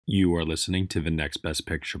You are listening to the Next Best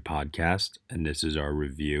Picture podcast, and this is our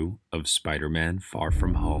review of Spider-Man: Far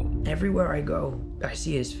From Home. Everywhere I go, I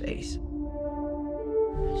see his face.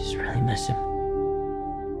 I just really miss him.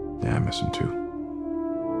 Yeah, I miss him too.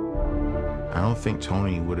 I don't think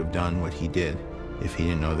Tony would have done what he did if he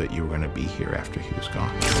didn't know that you were going to be here after he was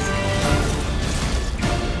gone.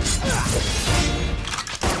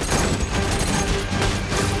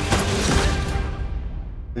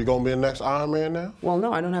 You gonna be the next Iron Man now? Well,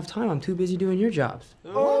 no, I don't have time. I'm too busy doing your jobs.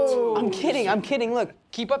 What? I'm kidding. Look,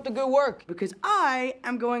 keep up the good work. Because I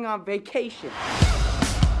am going on vacation.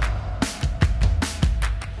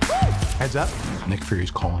 Heads up, Nick Fury's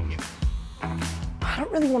calling you. I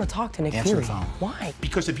don't really want to talk to Nick Answer Fury. the phone. Why?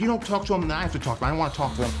 Because if you don't talk to him, then I have to talk to him. I don't want to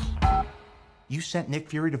talk to him. You sent Nick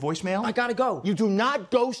Fury to voicemail? I gotta go. You do not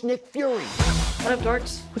ghost Nick Fury. What up,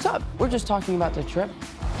 dorks? What's up? We're just talking about the trip.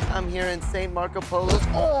 I'm here in St. Marco Polo.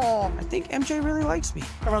 Oh, I think MJ really likes me.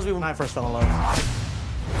 that reminds me when I first fell in love.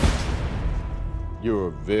 You're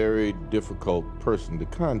a very difficult person to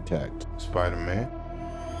contact, Spider-Man.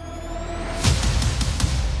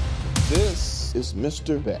 This is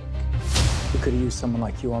Mr. Beck. We could have used someone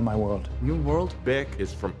like you on my world. Your world? Beck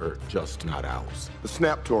is from Earth, just not ours. The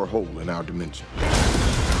snap to our hole in our dimension.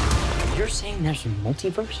 You're saying there's a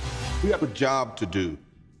multiverse? We have a job to do,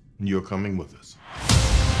 and you're coming with us.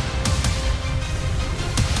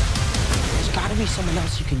 There's gotta be someone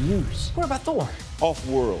else you can use. What about Thor?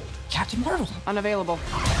 Off-world. Captain Marvel. Unavailable.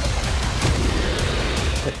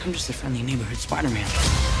 But I'm just a friendly neighborhood Spider-Man.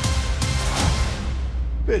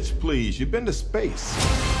 Bitch, please, you've been to space.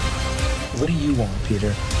 What do you want,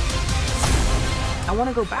 Peter? I want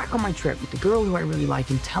to go back on my trip with the girl who I really like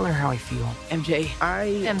and tell her how I feel. MJ, I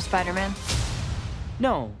am Spider-Man.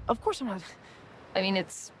 No, of course I'm not. I mean,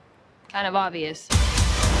 it's kind of obvious.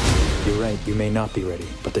 You're right, you may not be ready,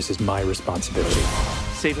 but this is my responsibility.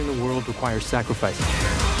 Saving the world requires sacrifice.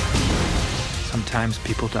 Sometimes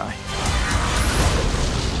people die.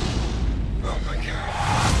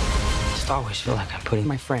 I just always feel like I'm putting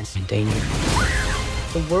my friends in danger.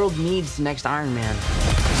 The world needs the next Iron Man.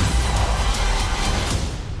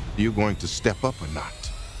 You're going to step up or not?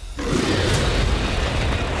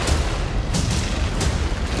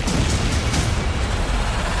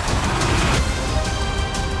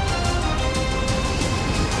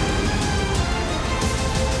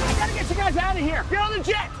 I gotta get you guys out of here. Get on the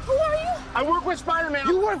jet. Who are you? I work with Spider-Man.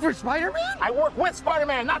 You work for Spider-Man? I work with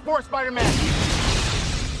Spider-Man, not for Spider-Man.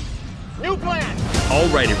 New plan. All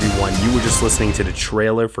right, everyone, you were just listening to the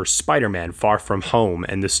trailer for Spider-Man: Far From Home,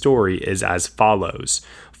 and the story is as follows.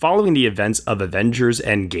 Following the events of Avengers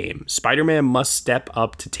Endgame, Spider-Man must step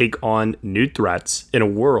up to take on new threats in a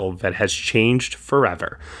world that has changed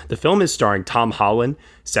forever. The film is starring Tom Holland,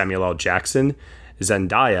 Samuel L. Jackson,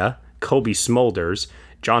 Zendaya, Kobe Smulders,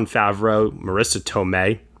 Jon Favreau, Marissa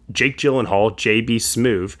Tomei, Jake Gyllenhaal, J.B.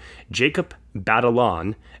 Smoove, Jacob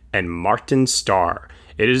Batalon, and Martin Starr.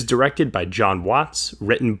 It is directed by John Watts,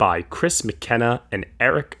 written by Chris McKenna and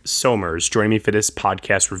Eric Somers. Joining me for this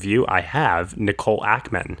podcast review, I have Nicole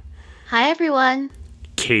Ackman, Hi, everyone.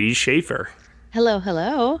 Katie Schaefer,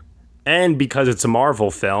 Hello. and because it's a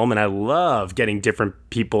Marvel film and I love getting different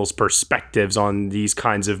people's perspectives on these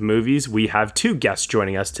kinds of movies, we have two guests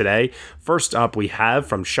joining us today. First up, we have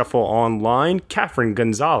from Shuffle Online, Catherine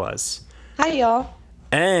Gonzalez. Hi, y'all.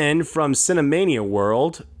 And from Cinemania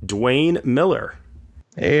World, Dwayne Miller.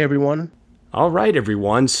 Hey, everyone. All right,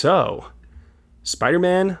 everyone. So,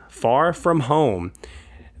 Spider-Man: Far From Home,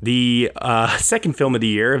 the second film of the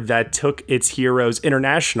year that took its heroes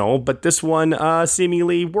international, but this one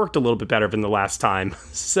seemingly worked a little bit better than the last time.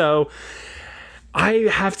 So, I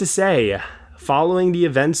have to say, following the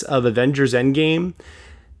events of Avengers Endgame,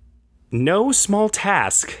 no small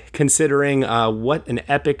task, considering what an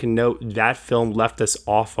epic note that film left us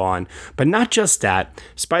off on. But not just that,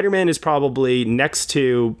 Spider-Man is probably next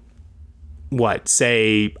to,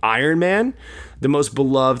 say Iron Man, the most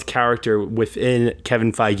beloved character within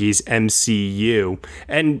Kevin Feige's MCU,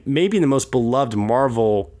 and maybe the most beloved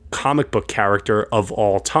Marvel comic book character of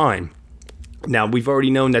all time. Now, we've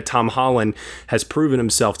already known that Tom Holland has proven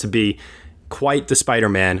himself to be quite the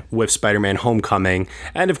Spider-Man with Spider-Man Homecoming,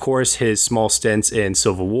 and of course his small stints in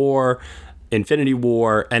Civil War, Infinity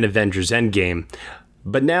War, and Avengers Endgame.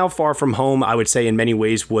 But now Far From Home, I would say in many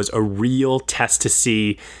ways, was a real test to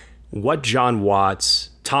see what John Watts,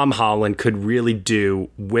 Tom Holland could really do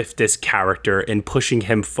with this character in pushing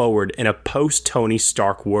him forward in a post-Tony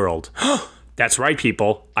Stark world. That's right,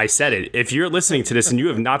 people. I said it. If you're listening to this and you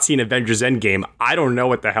have not seen Avengers Endgame, I don't know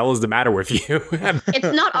what the hell is the matter with you.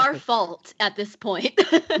 It's not our fault at this point.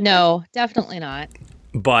 No, definitely not.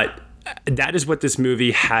 But that is what this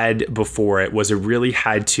movie had before it, was it really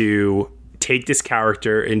had to take this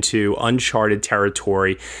character into uncharted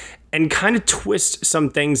territory and kind of twist some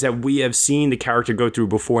things that we have seen the character go through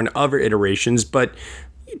before in other iterations, but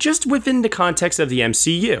just within the context of the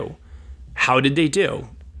MCU. How did they do?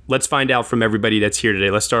 Let's find out from everybody that's here today.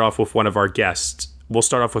 Let's start off with one of our guests. We'll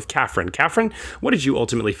start off with Catherine. Catherine, what did you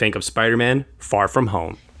ultimately think of Spider-Man Far From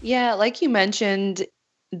Home? Yeah, like you mentioned,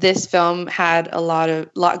 this film had a lot of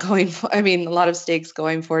stakes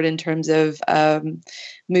going for it in terms of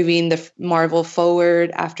moving the Marvel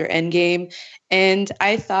forward after Endgame. And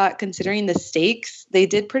I thought, considering the stakes, they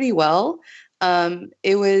did pretty well.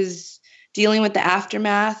 It was dealing with the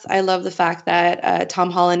aftermath. I love the fact that Tom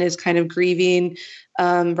Holland is kind of grieving,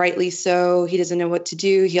 rightly so. He doesn't know what to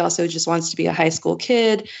do. He also just wants to be a high school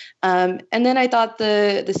kid. And then I thought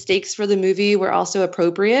the stakes for the movie were also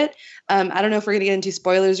appropriate. I don't know if we're going to get into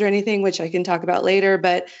spoilers or anything, which I can talk about later,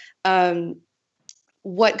 but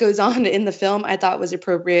what goes on in the film I thought was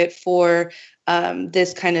appropriate for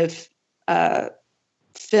this kind of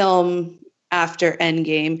film after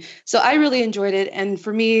Endgame. So I really enjoyed it. And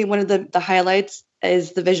for me, one of the highlights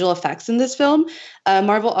is the visual effects in this film.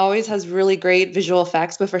 Marvel always has really great visual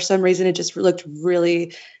effects, but for some reason it just looked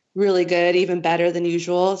really, really good, even better than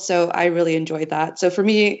usual. So I really enjoyed that. So for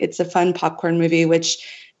me, it's a fun popcorn movie, which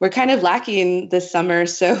we're kind of lacking this summer.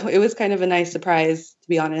 So it was kind of a nice surprise, to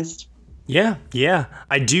be honest. Yeah.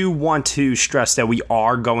 I do want to stress that we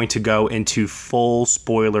are going to go into full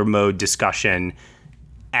spoiler mode discussion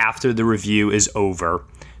after the review is over.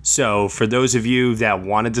 So for those of you that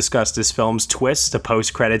want to discuss this film's twists, the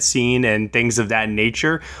post-credit scene, and things of that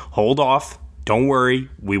nature, hold off. Don't worry.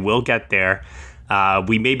 We will get there.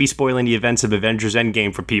 We may be spoiling the events of Avengers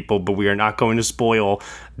Endgame for people, but we are not going to spoil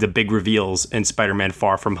the big reveals in Spider-Man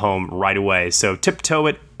Far From Home right away. So tiptoe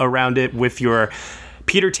it around it with your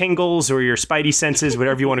Peter Tingles or your Spidey senses,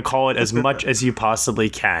 whatever you want to call it, as much as you possibly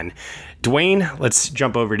can. Dwayne, let's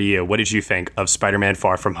jump over to you. What did you think of Spider-Man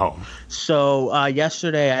Far From Home? So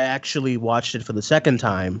yesterday I actually watched it for the second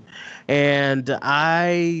time, and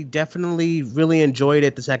I definitely really enjoyed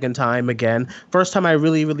it the second time again. First time I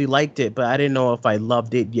really, really liked it, but I didn't know if I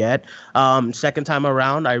loved it yet. Second time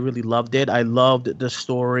around, I really loved it. I loved the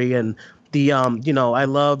story and the, I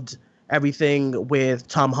loved everything with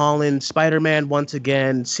Tom Holland, Spider-Man, once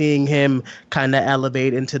again, seeing him kind of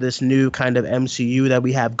elevate into this new kind of MCU that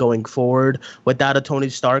we have going forward without a Tony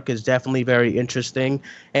Stark is definitely very interesting.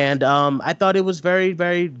 And I thought it was very,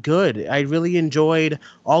 very good. I really enjoyed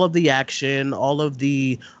all of the action, all of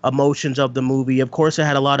the emotions of the movie. Of course, it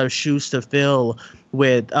had a lot of shoes to fill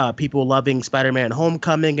with people loving Spider-Man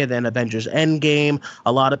Homecoming and then Avengers Endgame.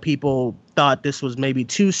 A lot of people thought this was maybe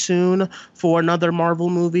too soon for another Marvel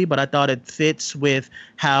movie, but I thought it fits with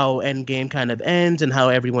how Endgame kind of ends and how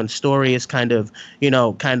everyone's story is kind of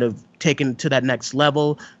taken to that next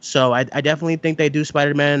level. So I definitely think they do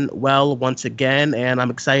Spider-Man well once again, and I'm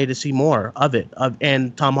excited to see more of it,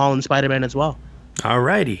 and Tom Holland Spider-Man as well.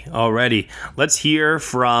 Alrighty. Let's hear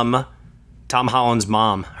from Tom Holland's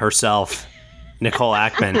mom herself, Nicole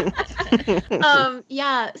Ackman.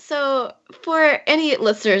 So for any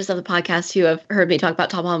listeners of the podcast who have heard me talk about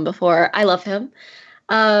Tom Holland before, I love him.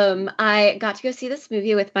 I got to go see this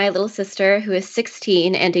movie with my little sister, who is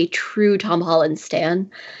 16 and a true Tom Holland stan.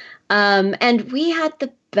 And we had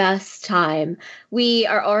the best time. We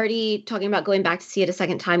are already talking about going back to see it a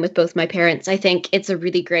second time with both my parents. I think it's a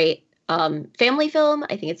really great family film.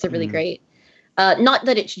 I think it's a really great not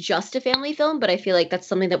that it's just a family film, but I feel like that's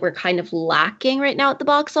something that we're kind of lacking right now at the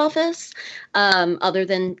box office, other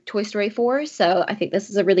than Toy Story 4. So I think this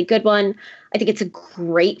is a really good one. I think it's a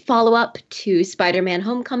great follow-up to Spider-Man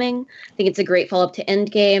Homecoming. I think it's a great follow-up to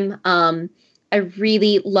Endgame. I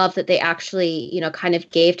really love that they actually, kind of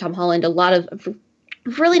gave Tom Holland a lot of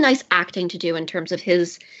really nice acting to do in terms of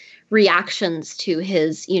his reactions to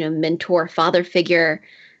his, mentor father figure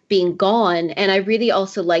being gone. And I really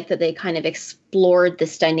also like that they kind of explored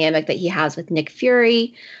this dynamic that he has with Nick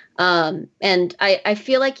Fury. And I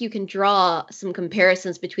feel like you can draw some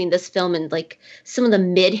comparisons between this film and like some of the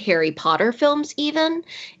mid Harry Potter films, even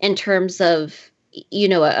in terms of,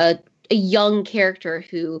 a young character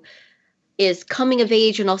who is coming of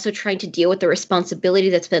age and also trying to deal with the responsibility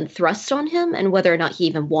that's been thrust on him and whether or not he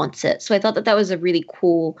even wants it. So I thought that was a really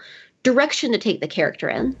cool direction to take the character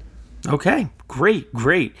in. Okay,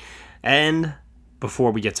 great. And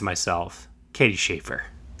before we get to myself, Katie Schaefer.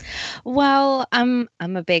 Well, I'm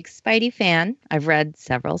a big Spidey fan. I've read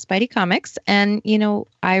several Spidey comics, and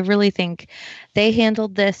I really think they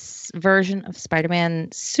handled this version of Spider-Man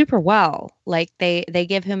super well. Like they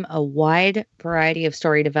give him a wide variety of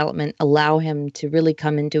story development, allow him to really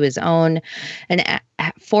come into his own, and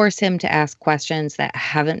force him to ask questions that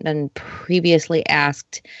haven't been previously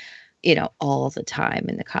asked. All the time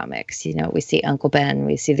in the comics. We see Uncle Ben,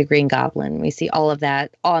 we see the Green Goblin, we see all of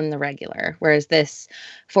that on the regular, whereas this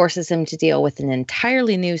forces him to deal with an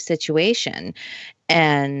entirely new situation.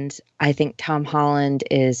 And I think Tom Holland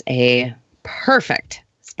is a perfect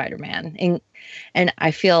Spider-Man. And I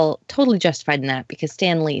feel totally justified in that because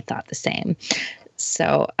Stan Lee thought the same.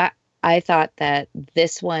 So I thought that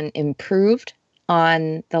this one improved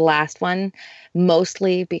on the last one,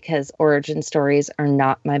 mostly because origin stories are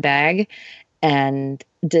not my bag. And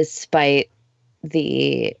despite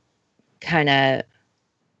the kind of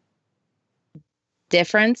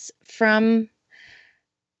difference from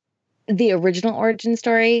the original origin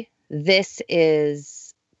story, this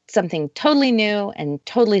is something totally new and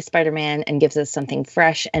totally Spider-Man and gives us something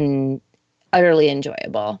fresh and utterly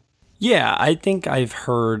enjoyable. Yeah, I think I've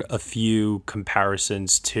heard a few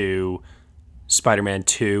comparisons to Spider-Man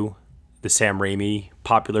 2, the Sam Raimi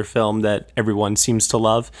popular film that everyone seems to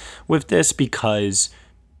love with this, because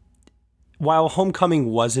while Homecoming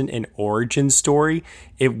wasn't an origin story,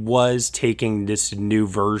 it was taking this new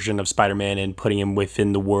version of Spider-Man and putting him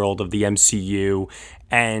within the world of the MCU.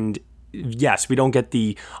 And yes, we don't get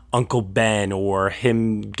the Uncle Ben or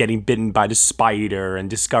him getting bitten by the spider and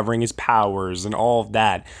discovering his powers and all of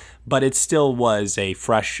that. But it still was a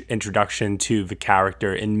fresh introduction to the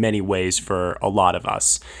character in many ways for a lot of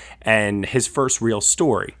us. And his first real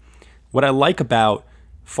story. What I like about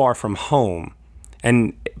Far From Home,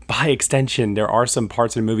 and by extension, there are some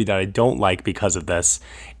parts of the movie that I don't like because of this,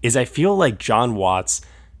 is I feel like John Watts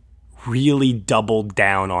really doubled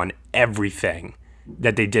down on everything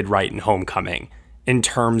that they did right in Homecoming in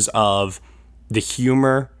terms of the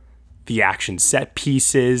humor, the action set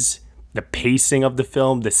pieces, the pacing of the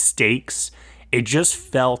film, the stakes. It just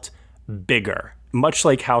felt bigger, much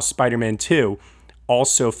like how Spider-Man 2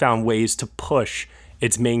 also found ways to push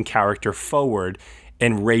its main character forward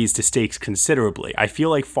and raise the stakes considerably. I feel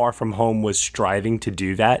like Far From Home was striving to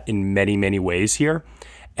do that in many, many ways here.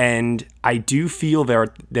 And I do feel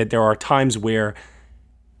that there are times where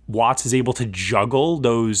Watts is able to juggle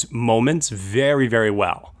those moments very, very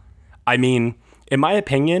well. I mean, in my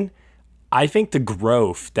opinion, I think the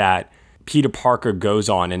growth that Peter Parker goes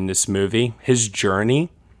on in this movie, his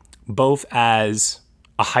journey, both as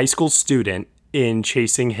a high school student in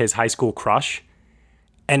chasing his high school crush,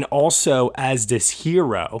 and also as this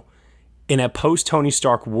hero in a post-Tony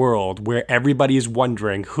Stark world where everybody is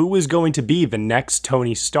wondering who is going to be the next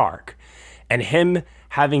Tony Stark, and him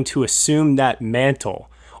having to assume that mantle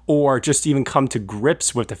or just even come to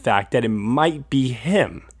grips with the fact that it might be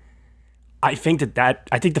him. I think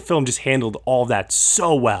the film just handled all that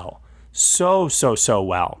so well. So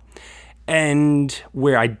well. And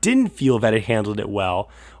where I didn't feel that it handled it well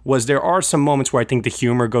was there are some moments where I think the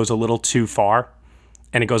humor goes a little too far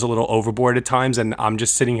and it goes a little overboard at times. And I'm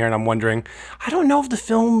just sitting here and I'm wondering, I don't know if the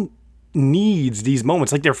film needs these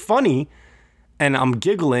moments. Like, they're funny and I'm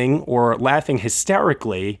giggling or laughing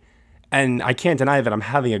hysterically, and I can't deny that I'm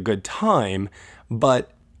having a good time,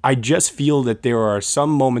 but I just feel that there are some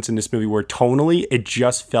moments in this movie where tonally it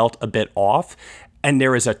just felt a bit off. And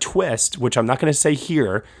there is a twist, which I'm not going to say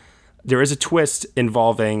here. There is a twist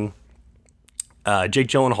involving Jake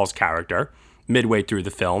Gyllenhaal's character midway through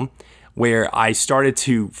the film, where I started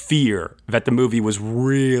to fear that the movie was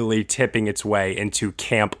really tipping its way into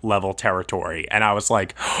camp level territory. And I was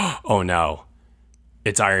like, oh no,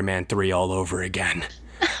 it's Iron Man 3 all over again.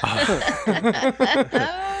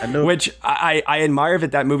 Which I admire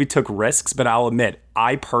that movie took risks, but I'll admit,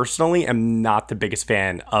 I personally am not the biggest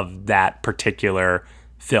fan of that particular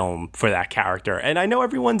film for that character. And I know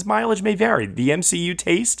everyone's mileage may vary. The MCU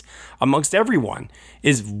taste amongst everyone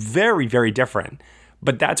is very, very different.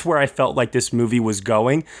 But that's where I felt like this movie was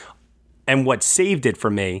going. And what saved it for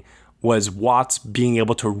me was Watts being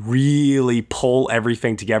able to really pull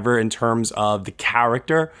everything together in terms of the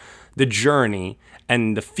character, the journey,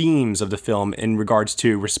 and the themes of the film in regards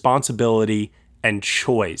to responsibility and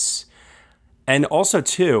choice. And also,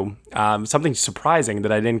 too, something surprising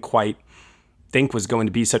that I didn't quite think was going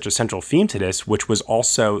to be such a central theme to this, which was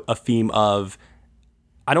also a theme of,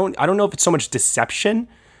 I don't know if it's so much deception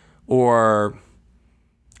or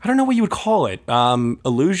I don't know what you would call it.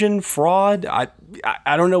 Illusion, fraud. I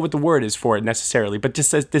don't know what the word is for it necessarily, but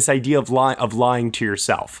just this idea of lying to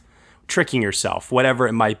yourself, tricking yourself, whatever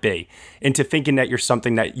it might be, into thinking that you're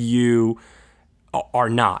something that you are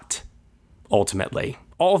not, ultimately.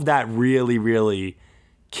 All of that really, really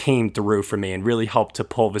came through for me and really helped to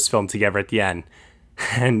pull this film together at the end.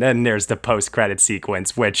 And then there's the post-credit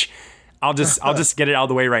sequence, which I'll just get it out of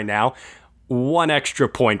the way right now. 1 extra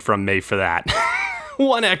point from me for that.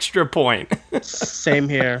 1 extra point. Same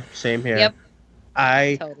here. Yep.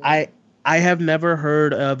 I have never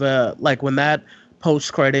heard of when that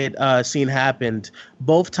post-credit scene happened.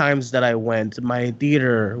 Both times that I went, my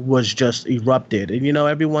theater was just erupted, and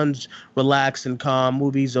everyone's relaxed and calm,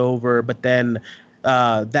 movie's over, but then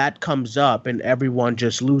that comes up and everyone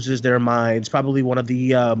just loses their minds. Probably one of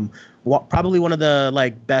the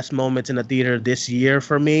best moments in the theater this year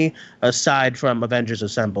for me, aside from Avengers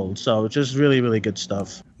Assembled. So just really, really good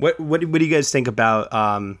stuff. What do you guys think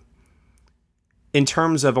about in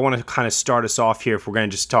terms of, I want to kind of start us off here if we're going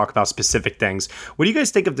to just talk about specific things. What do you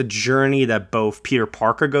guys think of the journey that both Peter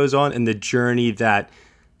Parker goes on and the journey that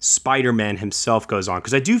Spider-Man himself goes on?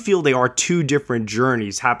 Because I do feel they are two different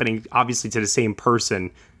journeys happening, obviously, to the same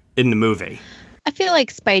person in the movie. I feel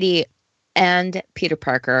like Spidey and Peter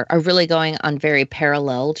Parker are really going on very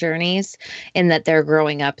parallel journeys in that they're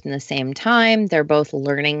growing up in the same time. They're both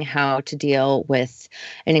learning how to deal with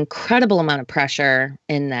an incredible amount of pressure,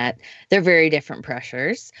 in that they're very different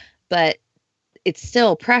pressures, but it's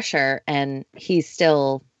still pressure. And he's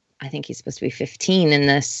still, I think he's supposed to be 15 in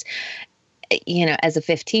this. As a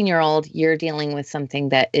 15-year-old, you're dealing with something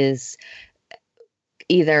that is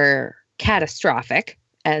either catastrophic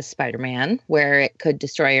as Spider-Man, where it could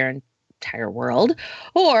destroy your entire world,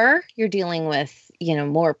 or you're dealing with,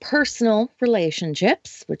 more personal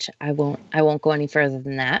relationships, which I won't go any further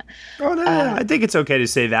than that. Oh, no, I think it's okay to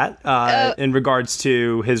say that in regards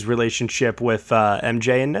to his relationship with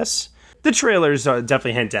MJ in this. The trailers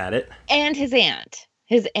definitely hint at it. And his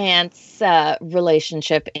aunt's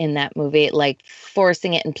relationship in that movie, like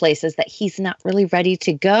forcing it in places that he's not really ready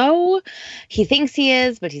to go. He thinks he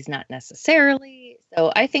is, but he's not necessarily. So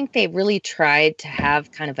I think they really tried to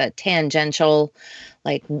have kind of a tangential,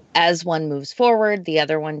 like as one moves forward, the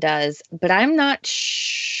other one does. But I'm not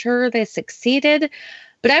sure they succeeded.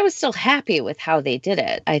 But I was still happy with how they did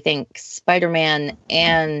it. I think Spider-Man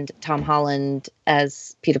and Tom Holland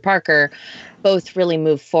as Peter Parker both really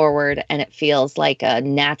move forward, and it feels like a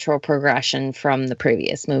natural progression from the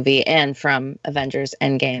previous movie and from Avengers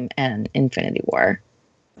Endgame and Infinity War.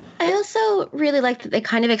 I also really liked that they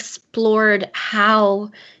kind of explored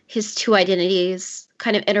how his two identities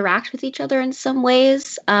kind of interact with each other in some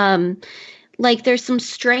ways. Like there's some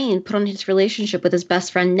strain put on his relationship with his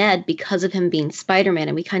best friend Ned because of him being Spider-Man.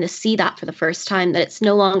 And we kind of see that for the first time, that it's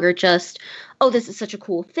no longer just, oh, this is such a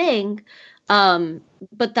cool thing.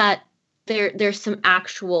 But that there's some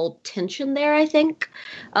actual tension there, I think.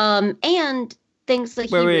 And things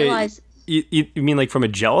like realize. You mean like from a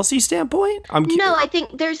jealousy standpoint? No, I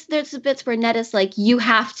think there's the bits where Ned is like, you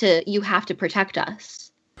have to protect us.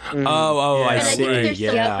 Oh, I see. And I think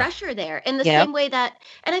there's some pressure there in the same way that,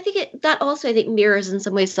 and I think that also, I think, mirrors in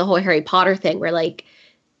some ways the whole Harry Potter thing, where like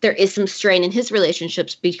there is some strain in his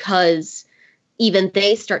relationships because even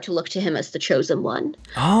they start to look to him as the chosen one.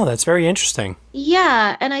 Oh, that's very interesting.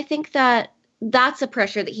 Yeah, and I think that's a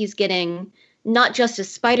pressure that he's getting, not just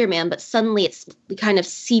as Spider-Man, but suddenly it's kind of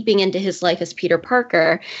seeping into his life as Peter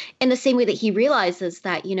Parker, in the same way that he realizes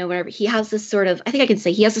that, whenever he has this sort of, I think I can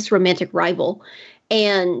say he has this romantic rival,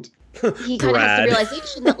 and he kind of has the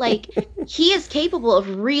realization that like he is capable of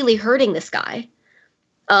really hurting this guy.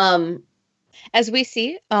 As we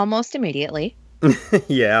see almost immediately.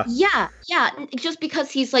 Yeah. Yeah. Just because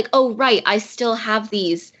he's like, oh, right, I still have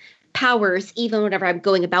these powers even whenever I'm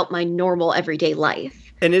going about my normal everyday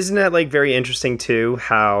life. And isn't that like very interesting too,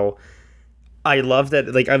 how I love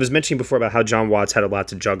that, like I was mentioning before about how John Watts had a lot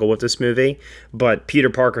to juggle with this movie, but Peter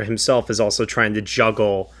Parker himself is also trying to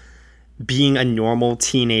juggle being a normal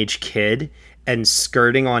teenage kid and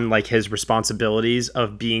skirting on like his responsibilities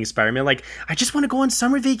of being Spider-Man. Like, I just want to go on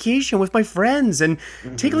summer vacation with my friends and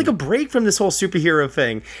take like a break from this whole superhero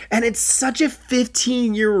thing. And it's such a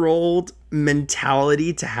 15-year-old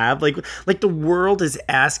mentality to have. Like the world is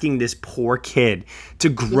asking this poor kid to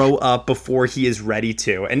grow up before he is ready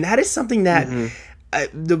to. And that is something that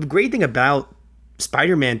the great thing about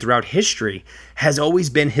Spider-Man throughout history has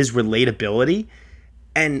always been his relatability.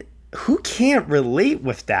 And who can't relate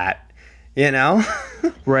with that?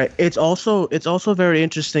 Right. It's also very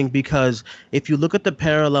interesting because if you look at the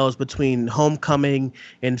parallels between Homecoming,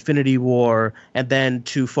 Infinity War, and then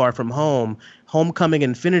to Far From Home, Homecoming,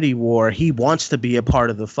 Infinity War, he wants to be a part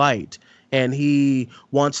of the fight. and he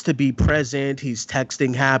wants to be present. He's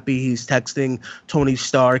texting Happy. He's texting Tony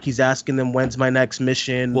Stark. He's asking them, when's my next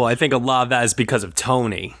mission? Well, I think a lot of that is because of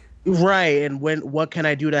Tony. Right, and what can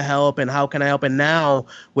I do to help, and how can I help? And now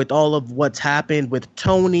with all of what's happened with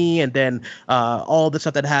Tony, and then all the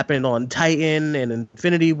stuff that happened on Titan and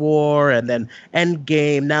Infinity War, and then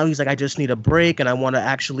Endgame, now he's like, I just need a break, and I want to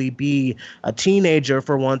actually be a teenager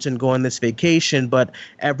for once and go on this vacation. But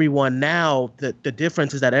everyone now, the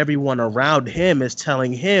difference is that everyone around him is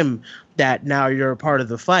telling him that now you're a part of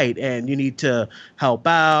the fight and you need to help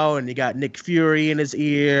out, and you got Nick Fury in his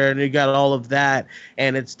ear and you got all of that.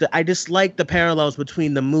 And I just like the parallels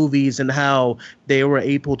between the movies and how they were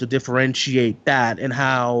able to differentiate that, and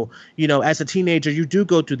how, you know, as a teenager you do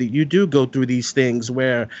go through these things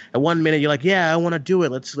where at one minute you're like, yeah, I want to do it,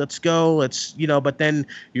 let's go, you know, but then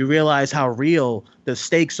you realize how real the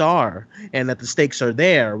stakes are, and that the stakes are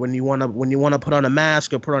there when you want to put on a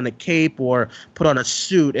mask or put on a cape or put on a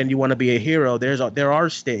suit and you want to be a hero. There are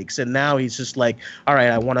stakes, and now he's just like, all right,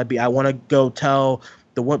 I want to go tell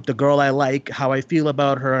the girl I like how I feel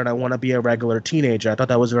about her, and I want to be a regular teenager. I thought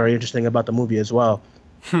that was very interesting about the movie as well.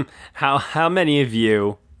 How many of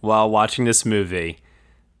you, while watching this movie,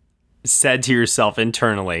 said to yourself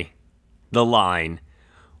internally the line,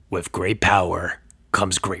 "With great power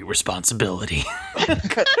comes great responsibility"?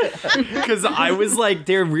 Because I was like,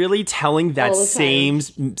 they're really telling that same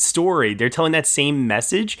story. They're telling that same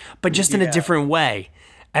message, but just in a different way.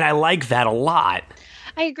 And I like that a lot.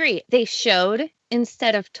 I agree. They showed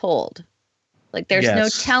instead of told. Like, there's no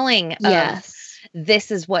telling of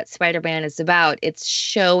this is what Spider-Man is about. It's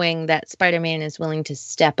showing that Spider-Man is willing to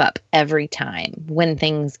step up every time when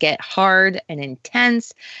things get hard and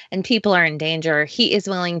intense and people are in danger. He is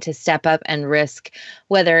willing to step up and risk,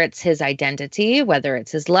 whether it's his identity, whether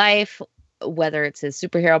it's his life, whether it's his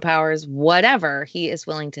superhero powers, whatever. He is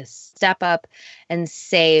willing to step up and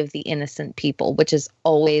save the innocent people, which is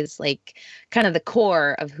always like kind of the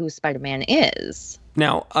core of who Spider-Man is.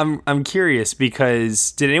 Now, I'm curious,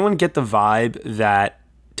 because did anyone get the vibe that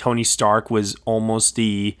Tony Stark was almost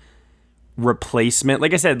the replacement?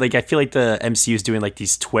 Like I said, like, I feel like the MCU is doing like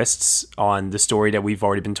these twists on the story that we've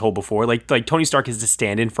already been told before. Like Tony Stark is the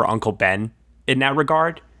stand-in for Uncle Ben in that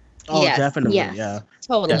regard. Oh, yes, definitely. Yes, yeah.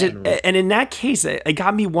 Totally. And in that case, it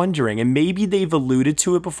got me wondering, and maybe they've alluded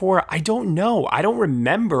to it before. I don't know. I don't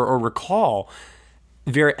remember or recall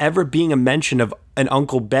there ever being a mention of an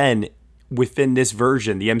Uncle Ben within this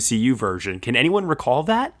version, the MCU version. Can anyone recall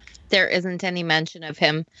that? There isn't any mention of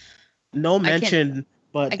him. No mention,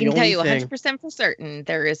 but I can tell you 100% for certain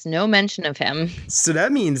there is no mention of him. So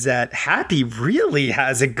that means that Happy really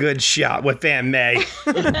has a good shot with Aunt May.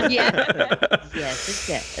 Yes,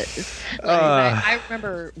 it does. I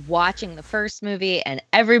remember watching the first movie and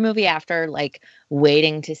every movie after, like,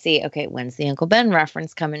 waiting to see, okay, when's the Uncle Ben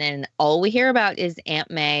reference coming in? All we hear about is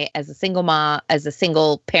Aunt May as a single mom, as a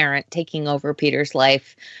single parent taking over Peter's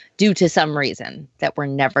life due to some reason that we're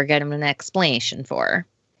never getting an explanation for.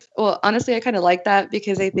 Well, honestly, I kind of like that,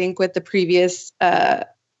 because I think with the previous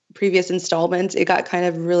installments, it got kind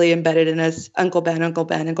of really embedded in us, Uncle Ben, Uncle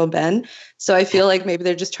Ben, Uncle Ben. So I feel like maybe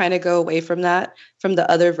they're just trying to go away from that, from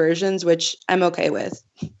the other versions, which I'm okay with.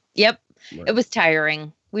 Yep. It was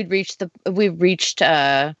tiring. We've reached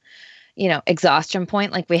exhaustion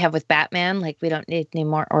point, like we have with Batman. Like, we don't need any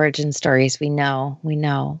more origin stories. We know.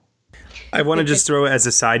 I want to just throw it as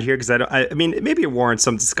a side here, because I mean, maybe it warrants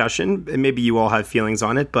some discussion, and maybe you all have feelings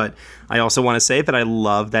on it, but I also want to say that I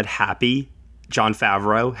love that Happy, Jon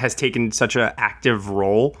Favreau, has taken such an active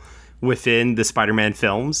role within the Spider-Man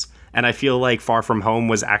films, and I feel like Far From Home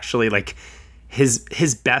was actually like his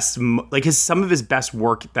best, like some of his best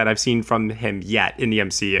work that I've seen from him yet in the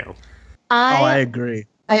MCU. I agree.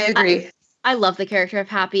 I love the character of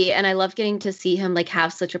Happy, and I love getting to see him like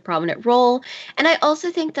have such a prominent role. And I also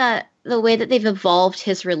think that the way that they've evolved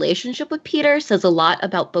his relationship with Peter says a lot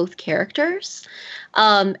about both characters.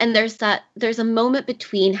 And there's a moment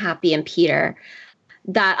between Happy and Peter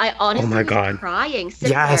that I honestly was crying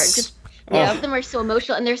sitting there. Just both of them are so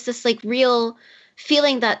emotional, and there's this like real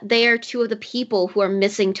feeling that they are two of the people who are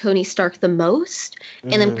missing Tony Stark the most,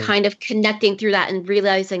 and then kind of connecting through that and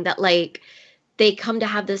realizing that like they come to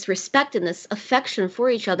have this respect and this affection for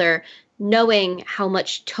each other, knowing how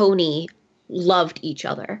much Tony loved each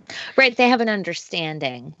other. Right. They have an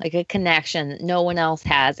understanding, like a connection that no one else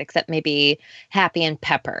has except maybe Happy and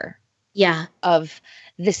Pepper. Yeah. Of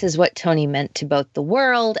this is what Tony meant to both the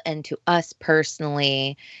world and to us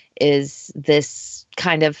personally, is this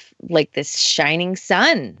kind of like this shining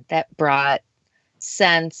sun that brought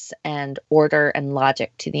sense and order and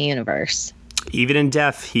logic to the universe. Even in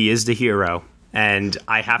death, he is the hero. And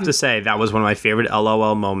I have to say, that was one of my favorite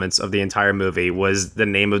LOL moments of the entire movie, was the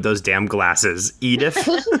name of those damn glasses. Edith.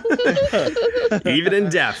 Even in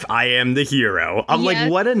death, I am the hero. I'm like,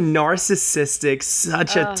 what a narcissistic,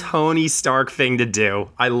 such a Tony Stark thing to do.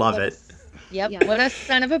 I love it. Yep. What a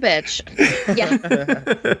son of a bitch.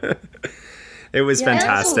 Yeah. It was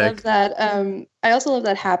fantastic. I also love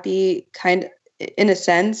that Happy kind, in a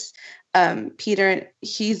sense, Peter,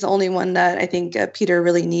 he's the only one that I think Peter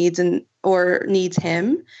really needs or needs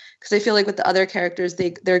him, because I feel like with the other characters,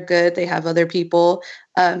 they're good, they have other people.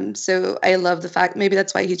 So I love the fact, maybe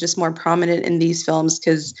that's why he's just more prominent in these films,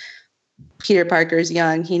 because Peter Parker is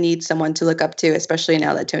young, he needs someone to look up to, especially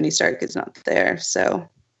now that Tony Stark is not there. So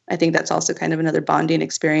I think that's also kind of another bonding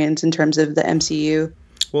experience in terms of the MCU.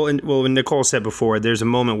 Well, Nicole said before, there's a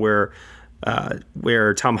moment where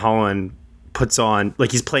Tom Holland puts on,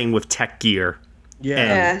 like, he's playing with tech gear.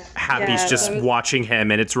 Yeah. And Happy's just watching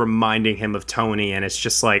him, and it's reminding him of Tony, and it's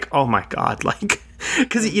just like, oh my God, like,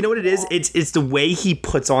 because you know what it is? It's the way he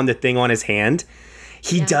puts on the thing on his hand.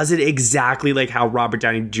 He does it exactly like how Robert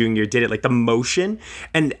Downey Jr. did it, like the motion,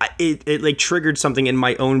 and it like triggered something in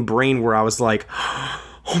my own brain where I was like,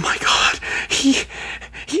 oh my God, he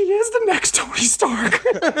is the next Tony Stark.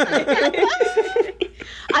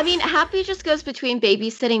 I mean, Happy just goes between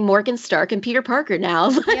babysitting Morgan Stark and Peter Parker now.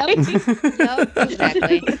 Yep,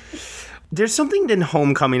 exactly. There's something in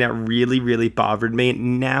Homecoming that really, really bothered me.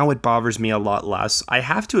 Now it bothers me a lot less. I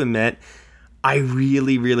have to admit, I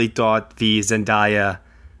really, really thought the Zendaya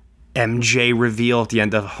MJ reveal at the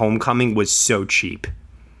end of Homecoming was so cheap.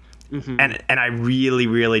 Mm-hmm. And I really,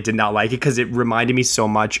 really did not like it because it reminded me so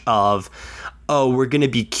much of, oh, we're going to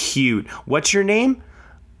be cute. What's your name?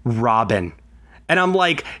 Robin. And I'm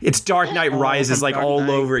like, it's Dark Knight Rises, like,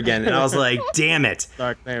 all over again. And I was like, damn it.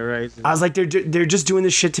 Dark Knight Rises. I was like, they're just doing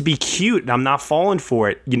this shit to be cute, and I'm not falling for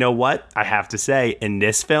it. You know what? I have to say, in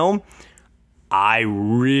this film, I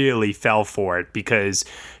really fell for it because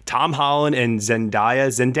Tom Holland and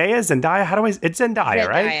Zendaya, how do I, it's Zendaya,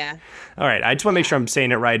 right? All right, I just want to make sure I'm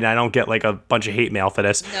saying it right and I don't get like a bunch of hate mail for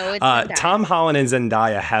this. No, it's Zendaya. Tom Holland and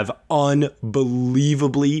Zendaya have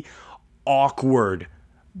unbelievably awkward,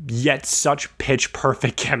 yet such pitch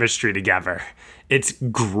perfect chemistry together. It's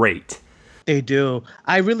great. They do.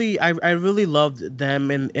 I really loved them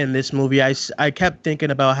in this movie. I kept thinking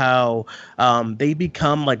about how they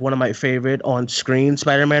become like one of my favorite on-screen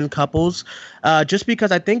Spider-Man couples, just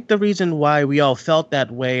because I think the reason why we all felt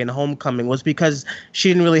that way in Homecoming was because she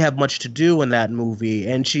didn't really have much to do in that movie,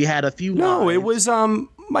 and she had a few lines. It was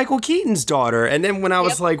Michael Keaton's daughter. And then when I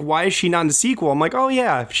was like, why is she not in the sequel? I'm like, oh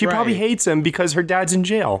yeah, she probably hates him because her dad's in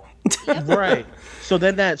jail. Right. So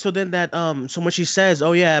when she says,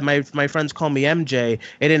 oh yeah, my friends call me MJ,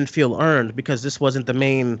 it didn't feel earned because this wasn't the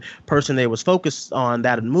main person they was focused on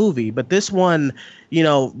that movie. But this one,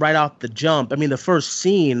 right off the jump, I mean, the first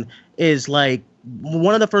scene is like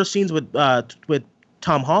one of the first scenes with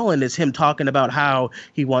Tom Holland is him talking about how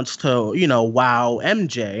he wants to, wow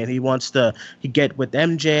MJ, and he wants to get with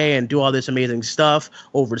MJ and do all this amazing stuff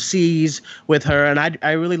overseas with her. And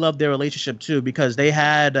I really love their relationship too, because they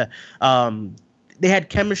had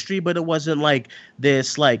chemistry, but it wasn't like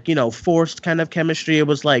this, forced kind of chemistry. It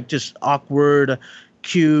was like just awkward,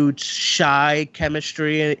 cute, shy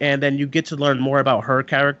chemistry. And then you get to learn more about her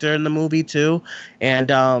character in the movie too. And,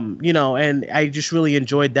 and I just really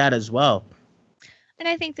enjoyed that as well. And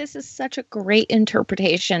I think this is such a great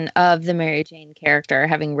interpretation of the Mary Jane character,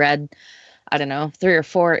 having read, I don't know, 3 or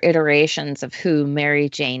 4 iterations of who Mary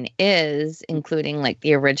Jane is, including like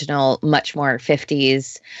the original, much more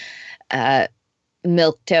 50s,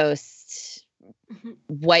 milquetoast,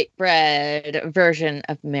 white bread version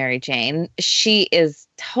of Mary Jane. She is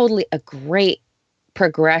totally a great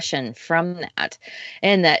progression from that,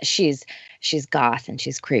 in that she's goth and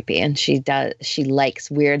she's creepy and she likes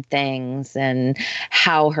weird things, and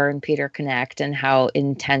how her and Peter connect and how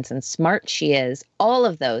intense and smart she is. All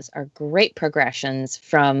of those are great progressions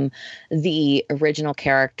from the original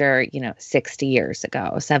character, 60 years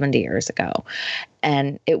ago, 70 years ago.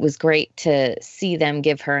 And it was great to see them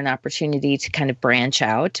give her an opportunity to kind of branch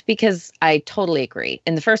out, because I totally agree.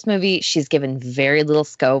 In the first movie, she's given very little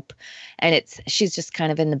scope, and she's just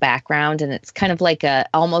kind of in the background, and it's kind of like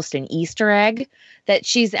almost an Easter egg that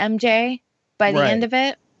she's MJ by the end of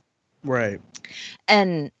it. Right.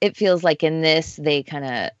 And it feels like in this, they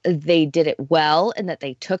did it well, and that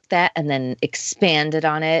they took that and then expanded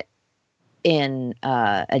on it in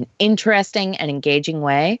an interesting and engaging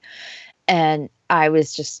way. And I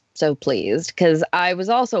was just so pleased, because I was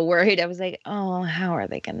also worried. I was like, oh, how are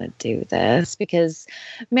they going to do this? Because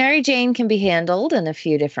Mary Jane can be handled in a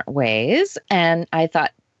few different ways. And I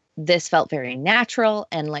thought this felt very natural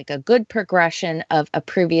and like a good progression of a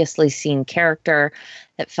previously seen character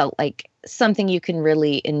that felt like something you can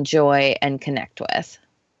really enjoy and connect with.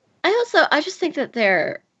 I just think that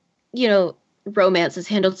their, romance is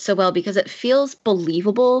handled so well because it feels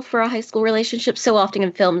believable for a high school relationship. So often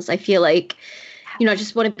in films, I feel like, I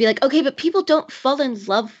just want to be like, okay, but people don't fall in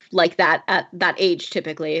love like that at that age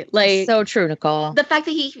typically. Like, so true, Nicole. The fact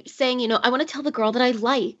that he's saying, I want to tell the girl that I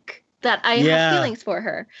like, that I have feelings for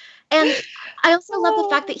her. And I also love the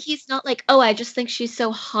fact that he's not like, oh, I just think she's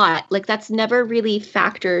so hot. Like, that's never really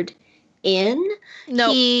factored in.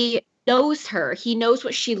 No. He knows her. He knows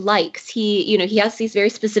what she likes. He has these very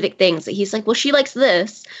specific things that he's like, well, she likes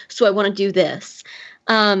this, so I want to do this.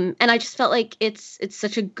 And I just felt like it's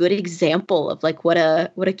such a good example of like what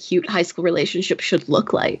a cute high school relationship should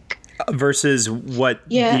look like. Versus what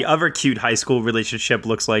the other cute high school relationship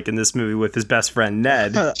looks like in this movie with his best friend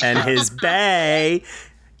Ned and his bae.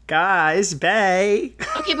 Guys, bae.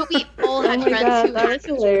 Okay, but we all had friends who that was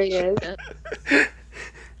hilarious.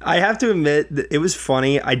 I have to admit that it was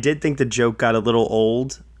funny. I did think the joke got a little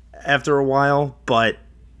old after a while, but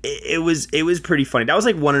it was pretty funny. That was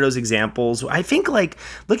like one of those examples. I think, like,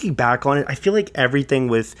 looking back on it, I feel like everything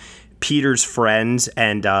with Peter's friends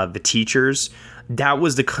and the teachers, that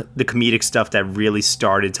was the comedic stuff that really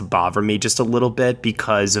started to bother me just a little bit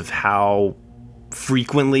because of how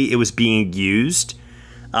frequently it was being used.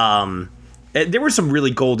 There were some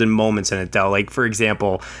really golden moments in it, though. Like, for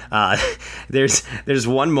example, there's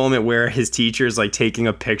one moment where his teacher is like taking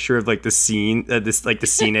a picture of like the scene, the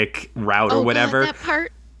scenic route or whatever. God, that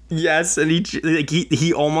part. Yes, and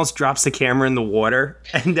he almost drops the camera in the water,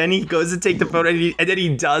 and then he goes to take the photo, and then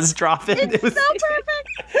he does drop it. It's so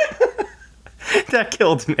perfect. That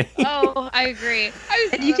killed me. Oh, I agree.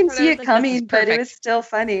 And you can see it coming, but it was still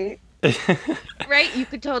funny. Right? You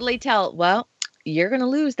could totally tell. Well, you're going to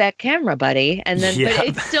lose that camera, buddy. And then, but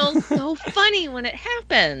it's still so funny when it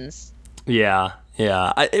happens. Yeah.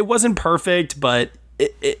 It wasn't perfect, but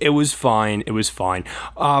it was fine. It was fine.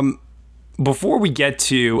 Before we get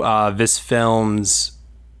to this film's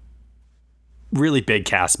really big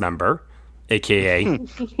cast member, aka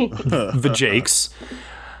the Jakes,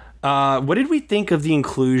 what did we think of the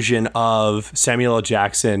inclusion of Samuel L.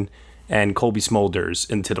 Jackson and Colby Smulders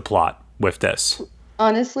into the plot with this?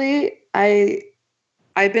 Honestly,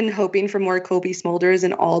 I've been hoping for more Colby Smulders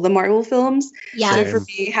in all the Marvel films. Yeah. So for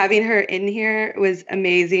me, having her in here was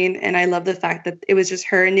amazing. And I love the fact that it was just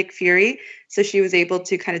her and Nick Fury. So she was able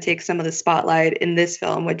to kind of take some of the spotlight in this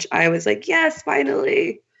film, which I was like, yes,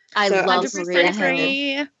 finally. I love 100%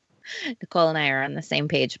 agree. Nicole and I are on the same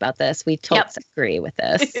page about this. We totally agree with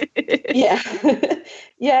this. Yeah.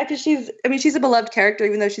 Yeah, because she's a beloved character,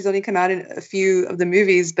 even though she's only come out in a few of the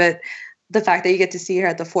movies. But the fact that you get to see her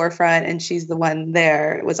at the forefront and she's the one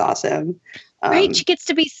there was awesome. Right? She gets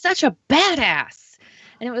to be such a badass.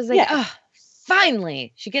 And it was like, oh,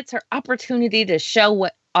 finally, she gets her opportunity to show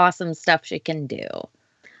what awesome stuff she can do.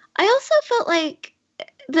 I also felt like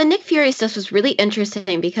the Nick Fury stuff was really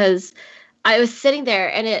interesting because I was sitting there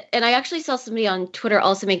and I actually saw somebody on Twitter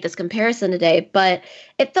also make this comparison today, but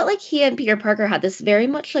it felt like he and Peter Parker had this very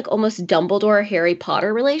much like almost Dumbledore Harry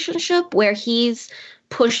Potter relationship where he's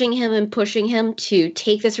pushing him to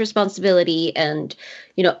take this responsibility and,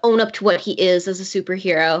 own up to what he is as a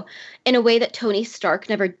superhero in a way that Tony Stark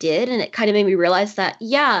never did. And it kind of made me realize that,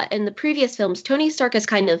 in the previous films, Tony Stark has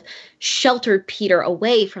kind of sheltered Peter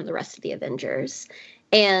away from the rest of the Avengers.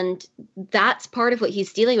 And that's part of what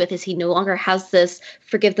he's dealing with is he no longer has this,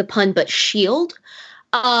 forgive the pun, but shield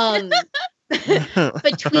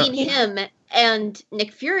between him and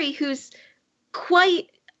Nick Fury, who's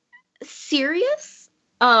quite serious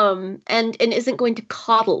and isn't going to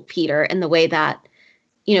coddle Peter in the way that,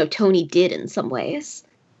 Tony did in some ways.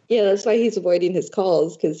 Yeah, that's why he's avoiding his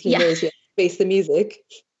calls because he knows he has to face the music.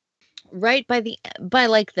 Right by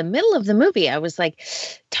like the middle of the movie, I was like,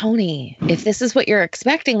 Tony, if this is what you're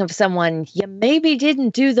expecting of someone, you maybe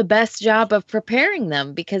didn't do the best job of preparing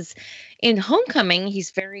them because in Homecoming,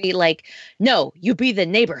 he's very like, no, you be the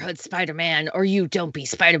neighborhood Spider-Man or you don't be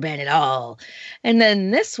Spider-Man at all. And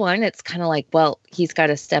then this one, it's kind of like, well, he's got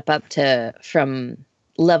to step up from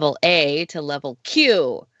level A to level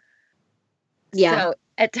Q. Yeah. So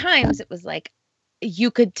at times it was like,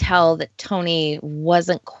 you could tell that Tony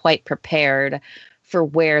wasn't quite prepared for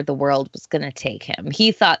where the world was going to take him.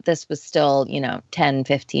 He thought this was still, 10,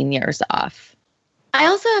 15 years off. I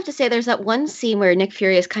also have to say there's that one scene where Nick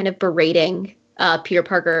Fury is kind of berating Peter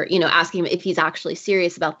Parker, asking him if he's actually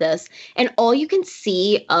serious about this. And all you can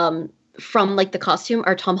see from like the costume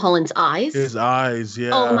are Tom Holland's eyes. His eyes,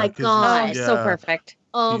 yeah. Oh my God. So perfect.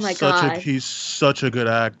 Oh my god. He's such a good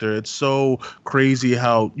actor. It's so crazy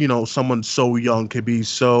how, someone so young can be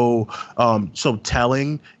so so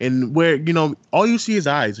telling, and where, all you see is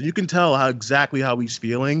eyes. You can tell exactly how he's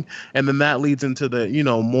feeling, and then that leads into the,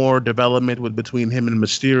 more development between him and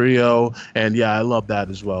Mysterio. And yeah, I love that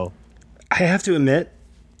as well. I have to admit,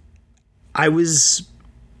 I was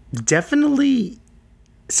definitely,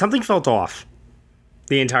 something felt off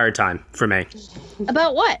the entire time for me.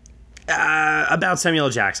 About what? About Samuel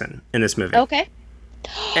L. Jackson in this movie. Okay.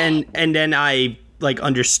 And then I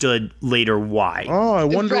understood later why. Oh, I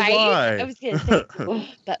wonder why. I was gonna say,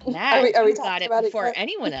 but Matt, Are we got it before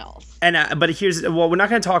anyone else. And but we're not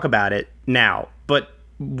going to talk about it now. But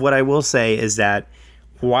what I will say is that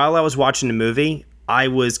while I was watching the movie, I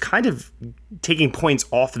was kind of taking points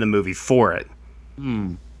off of the movie for it.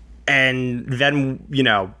 And then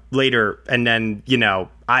later, and then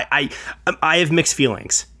I have mixed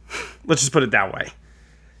feelings. Let's just put it that way,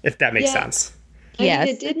 if that makes sense.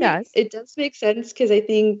 Yes, it does. It does make sense, because I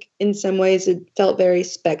think in some ways it felt very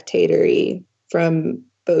spectatory from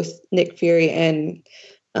both Nick Fury and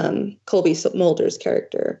Colby Mulder's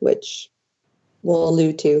character, which we'll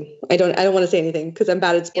allude to. I don't want to say anything because I'm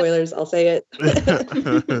bad at spoilers. Yep. I'll say it.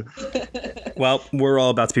 Well, we're all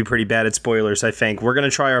about to be pretty bad at spoilers, I think. We're going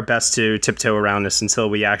to try our best to tiptoe around this until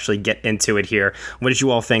we actually get into it here. What did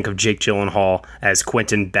you all think of Jake Gyllenhaal as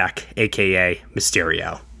Quentin Beck, a.k.a.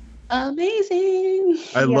 Mysterio? Amazing.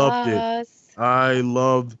 I loved it. I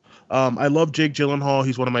love Jake Gyllenhaal.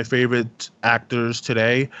 He's one of my favorite actors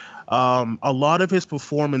today. A lot of his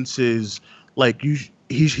performances,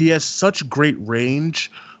 he has such great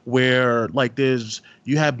range where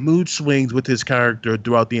you have mood swings with his character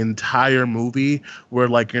throughout the entire movie, where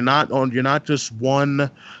you're not just one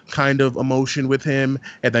kind of emotion with him,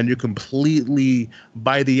 and then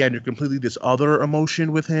by the end you're completely this other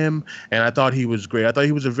emotion with him. And I thought he was great. I thought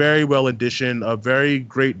he was a very well addition, a very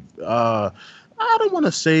great I don't want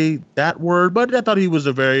to say that word, but I thought he was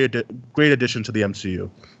a very great addition to the MCU.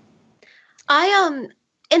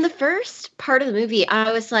 In the first part of the movie,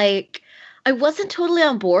 I was like, I wasn't totally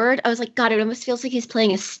on board. I was like, God, it almost feels like he's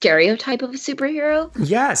playing a stereotype of a superhero.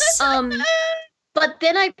 Yes. But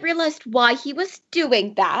then I realized why he was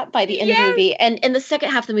doing that by the end of the movie. And in the second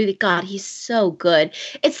half of the movie, God, he's so good.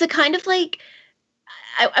 It's the kind of I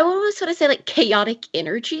almost want to say chaotic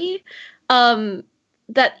energy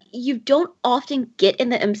that you don't often get in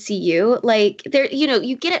the MCU.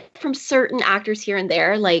 You get it from certain actors here and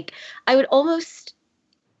there. I would almost,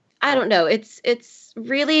 I don't know. It's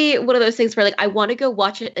really one of those things where I want to go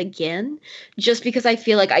watch it again, just because I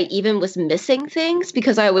feel like I even was missing things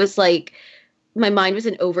because I was my mind was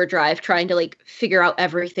in overdrive trying to figure out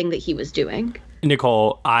everything that he was doing.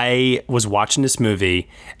 Nicole, I was watching this movie,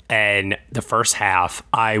 and the first half,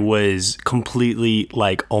 I was completely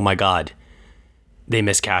oh my God, they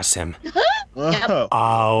miscast him. Yep.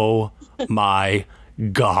 Oh my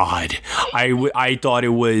God. I thought it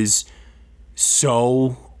was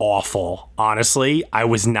so awful. Honestly, I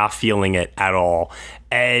was not feeling it at all.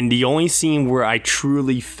 And the only scene where I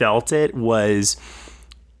truly felt it was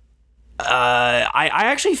I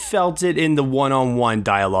actually felt it in the one-on-one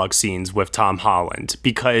dialogue scenes with Tom Holland,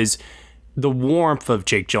 because the warmth of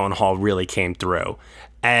Jake Gyllenhaal really came through,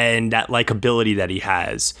 and that likability that he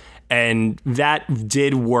has. And that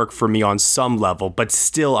did work for me on some level, but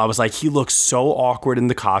still, I was like, he looks so awkward in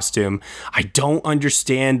the costume. I don't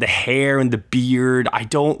understand the hair and the beard. I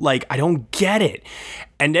don't get it.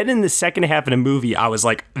 And then in the second half of the movie, I was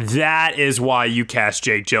like, that is why you cast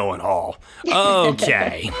Jake Gyllenhaal.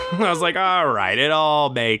 Okay. I was like, all right, it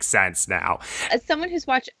all makes sense now. As someone who's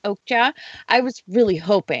watched Okja, I was really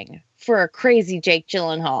hoping for a crazy Jake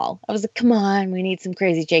Gyllenhaal. I was like, come on, we need some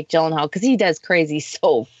crazy Jake Gyllenhaal, because he does crazy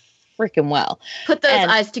so freaking well. Put those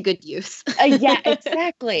eyes to good use. Yeah,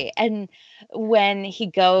 exactly. And when he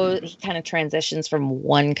kind of transitions from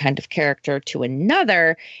one kind of character to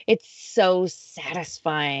another, it's so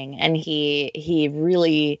satisfying. And he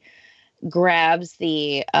really grabs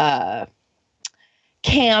the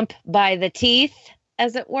camp by the teeth,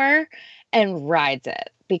 as it were, and rides it,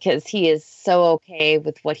 because he is so okay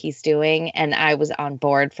with what he's doing. And I was on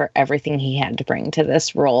board for everything he had to bring to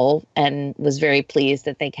this role, and was very pleased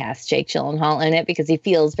that they cast Jake Gyllenhaal in it, because he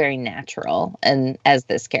feels very natural and as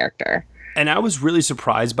this character. And I was really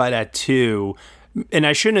surprised by that too. And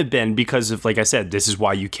I shouldn't have been, because of, like I said, this is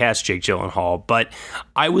why you cast Jake Gyllenhaal. But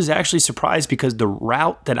I was actually surprised because the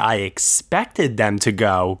route that I expected them to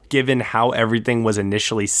go, given how everything was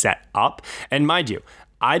initially set up. And mind you,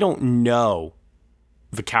 I don't know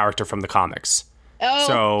the character from the comics. Oh,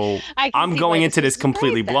 So I'm going into this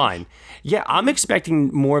completely blind. Yeah, I'm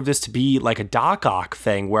expecting more of this to be like a Doc Ock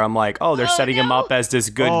thing where I'm like, oh, they're setting him up as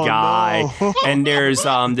this good guy. No. And there's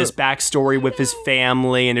this backstory with his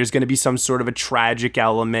family, and there's going to be some sort of a tragic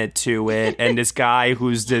element to it. And this guy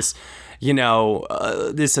who's this,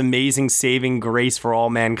 this amazing saving grace for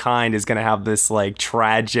all mankind is going to have this like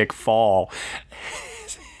tragic fall.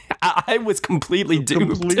 I was completely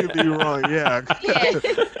doomed. Completely wrong, yeah.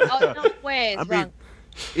 Oh, no way, it's wrong.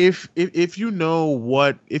 If you know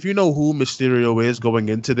who Mysterio is going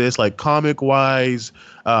into this, like comic wise,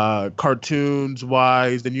 cartoons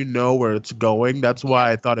wise, then you know where it's going. That's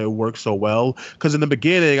why I thought it worked so well. Because in the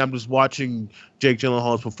beginning, I'm just watching Jake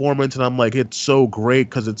Gyllenhaal's performance, and I'm like, it's so great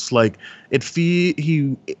because it's like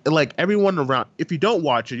he like everyone around. If you don't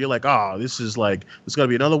watch it, you're like, oh, this is gonna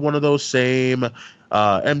be another one of those same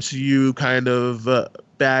MCU kind of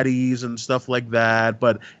baddies and stuff like that,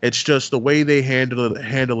 but it's just the way they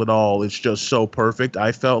handle it all. It's just so perfect.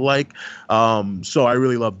 I felt like, so I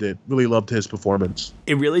really loved it. Really loved his performance.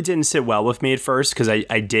 It really didn't sit well with me at first because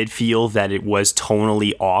I did feel that it was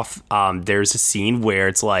tonally off. There's a scene where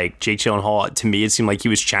it's like Jake Gyllenhaal, to me, it seemed like he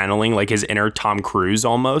was channeling like his inner Tom Cruise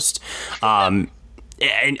almost.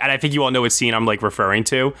 And I think you all know what scene I'm like referring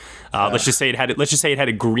to. Let's just say it had a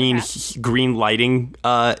green lighting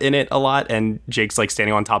in it a lot, and Jake's like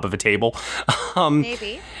standing on top of a table.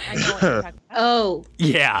 Maybe. I know what you're talking about. Oh.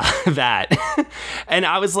 Yeah, that. And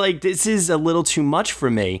I was like, this is a little too much for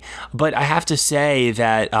me. But I have to say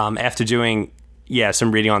that after doing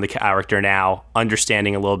some reading on the character now,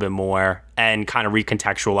 understanding a little bit more, and kind of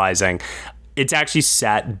recontextualizing, it's actually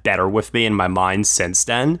sat better with me in my mind since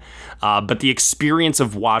then. But the experience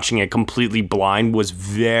of watching it completely blind was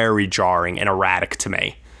very jarring and erratic to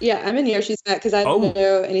me. Yeah, I'm in Yoshi's mat because I don't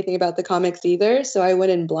know anything about the comics either. So I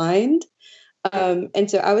went in blind.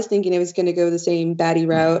 And so I was thinking it was going to go the same baddie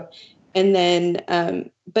route. And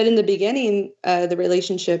then, but in the beginning, the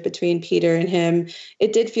relationship between Peter and him,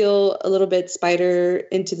 it did feel a little bit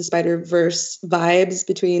Into the Spider-Verse vibes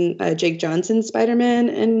between Jake Johnson's Spider-Man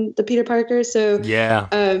and the Peter Parker. So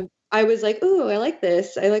I was like, ooh, I like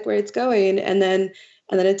this. I like where it's going. And then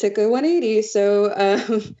it took a 180.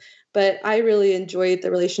 So, but I really enjoyed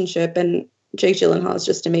the relationship, and Jake Gyllenhaal is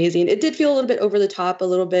just amazing. It did feel a little bit over the top, a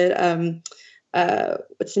little bit,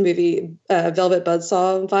 what's the movie, Velvet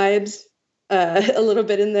Buzzsaw vibes, a little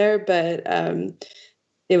bit in there, but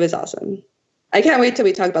it was awesome. I can't wait till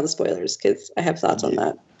we talk about the spoilers because I have thoughts on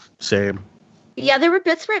that. Same. Yeah, there were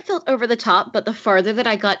bits where it felt over the top, but the farther that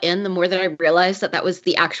I got in, the more that I realized that was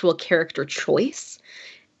the actual character choice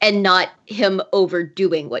and not him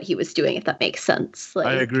overdoing what he was doing, if that makes sense.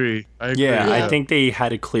 I agree. Yeah, I think they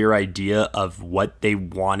had a clear idea of what they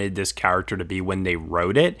wanted this character to be when they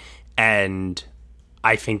wrote it. And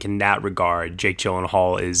I think in that regard, Jake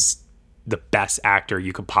Gyllenhaal is the best actor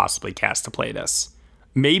you could possibly cast to play this.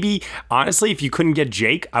 Maybe, honestly, if you couldn't get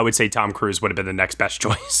Jake, I would say Tom Cruise would have been the next best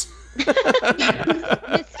choice.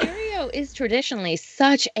 Mysterio is traditionally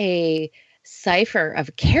such a cipher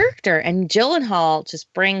of character, and Gyllenhaal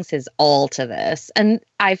just brings his all to this. And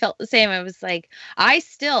I felt the same. I was like, I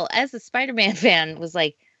still, as a Spider-Man fan, was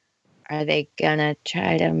like, are they gonna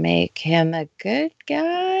try to make him a good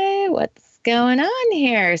guy? What's going on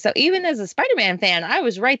here? So even as a Spider-Man fan, I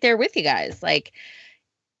was right there with you guys. Like,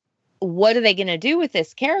 what are they going to do with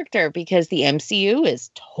this character? Because the MCU is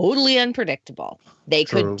totally unpredictable. They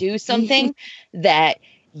could do something that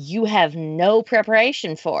you have no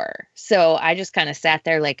preparation for. So I just kind of sat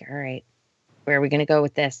there like, all right, where are we going to go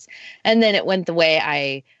with this? And then it went the way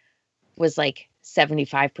I was like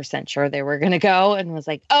 75% sure they were going to go, and was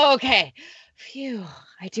like, oh, okay, phew,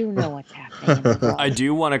 I do know what's happening. I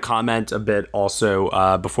do want to comment a bit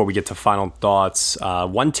also before we get to final thoughts.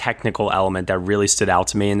 One technical element that really stood out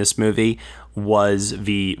to me in this movie was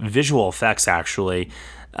the visual effects, actually.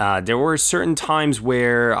 There were certain times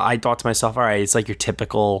where I thought to myself, all right, it's like your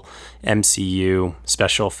typical MCU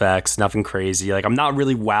special effects, nothing crazy. Like, I'm not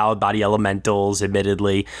really wowed by the elementals,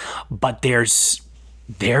 admittedly, but there's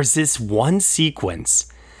this one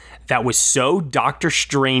sequence that was so Doctor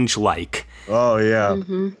Strange-like. Oh, yeah.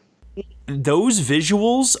 Mm-hmm. Those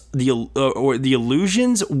visuals, the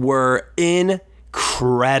illusions were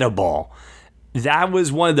incredible. That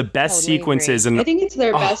was one of the best sequences. I think it's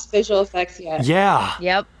their best visual effects yet. Yeah.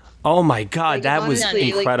 Yep. Oh my God, like, that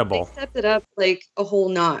honestly, was incredible. Like, they stepped it up like a whole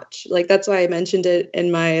notch. Like, that's why I mentioned it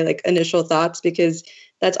in my like initial thoughts, because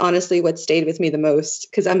that's honestly what stayed with me the most,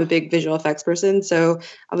 because I'm a big visual effects person. So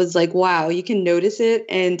I was like, wow, you can notice it.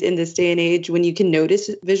 And in this day and age, when you can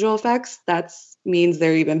notice visual effects, that means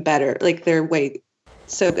they're even better. Like, they're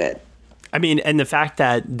so good. I mean, and the fact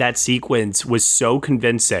that that sequence was so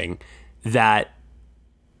convincing that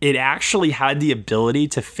it actually had the ability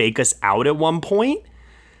to fake us out at one point.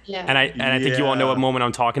 Yeah. And I think you all know what moment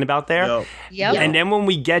I'm talking about there. Yep. And then when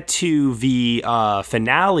we get to the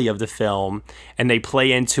finale of the film and they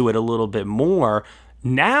play into it a little bit more,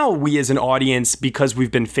 now we as an audience, because we've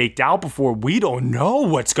been faked out before, we don't know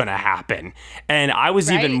what's going to happen. And I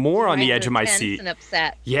was even more on the edge of my seat. And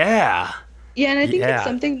upset. Yeah. Yeah, and I think it's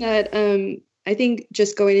something that I think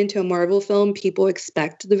just going into a Marvel film, people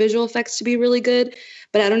expect the visual effects to be really good,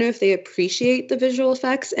 but I don't know if they appreciate the visual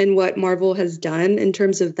effects and what Marvel has done in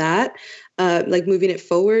terms of that, like moving it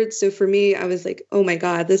forward. So for me, I was like, oh my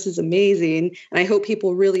God, this is amazing. And I hope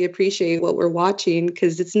people really appreciate what we're watching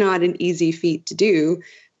because it's not an easy feat to do.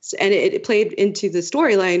 And it played into the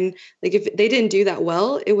storyline. Like if they didn't do that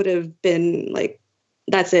well, it would have been like,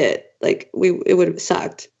 that's it. Like it would have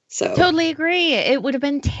sucked. So Totally agree. It would have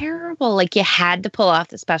been terrible. Like you had to pull off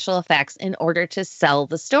the special effects in order to sell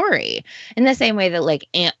the story. In the same way that like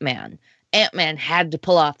Ant-Man had to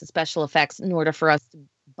pull off the special effects in order for us to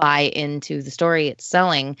buy into the story it's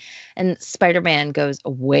selling. And Spider-Man goes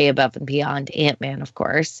way above and beyond Ant-Man, of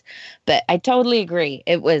course. But I totally agree.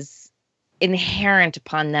 It was inherent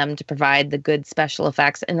upon them to provide the good special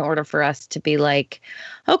effects in order for us to be like,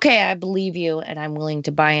 okay, I believe you and I'm willing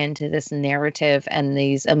to buy into this narrative and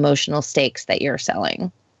these emotional stakes that you're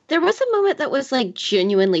selling. There was a moment that was like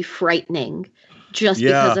genuinely frightening just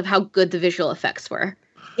because of how good the visual effects were.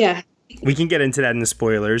 Yeah. We can get into that in the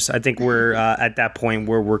spoilers. I think we're at that point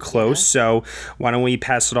where we're close. So why don't we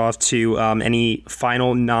pass it off to any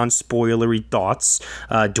final non-spoilery thoughts?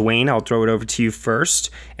 Dwayne, I'll throw it over to you first.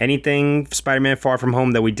 Anything Spider-Man Far From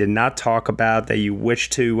Home that we did not talk about that you wish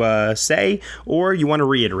to say, or you want to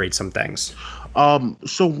reiterate some things?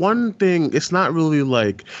 So one thing, it's not really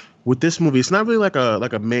like with this movie, it's not really like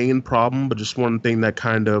a main problem, but just one thing that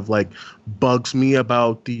kind of like bugs me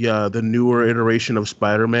about the newer iteration of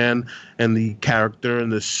Spider-Man and the character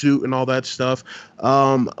and the suit and all that stuff.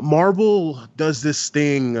 Marvel does this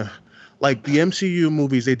thing, like the MCU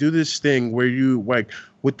movies, they do this thing where you like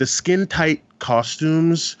with the skin tight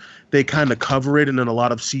costumes, they kind of cover it in a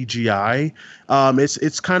lot of CGI.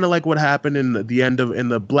 It's kind of like what happened in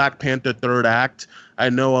the Black Panther third act. I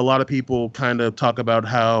know a lot of people kind of talk about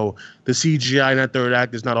how the CGI in that third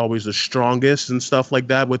act is not always the strongest and stuff like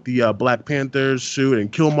that with the Black Panther's suit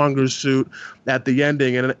and Killmonger's suit at the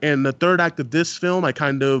ending. And the third act of this film, I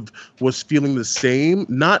kind of was feeling the same,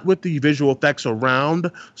 not with the visual effects around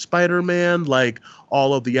Spider-Man, like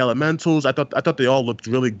all of the elementals. I thought they all looked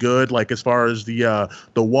really good, like as far as the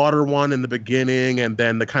water one in the beginning and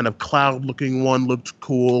then the kind of cloud looking one looked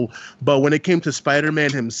cool. But when it came to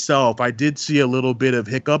Spider-Man himself, I did see a little bit of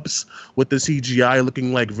hiccups with the CGI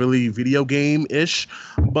looking like really video game-ish.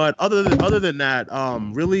 But other than that,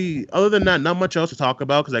 not much else to talk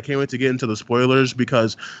about because I can't wait to get into the spoilers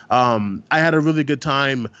because I had a really good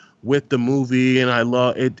time with the movie and I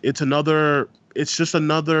love it. It's just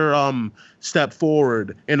another step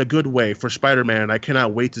forward in a good way for Spider-Man. I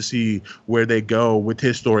cannot wait to see where they go with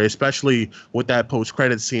his story, especially with that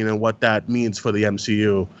post-credit scene and what that means for the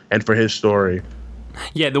MCU and for his story.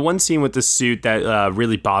 Yeah, the one scene with the suit that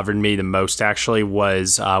really bothered me the most actually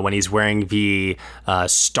was when he's wearing the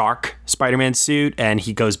Stark Spider-Man suit and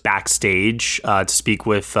he goes backstage to speak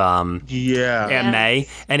with Aunt May,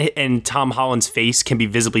 and Tom Holland's face can be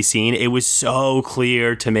visibly seen. It was so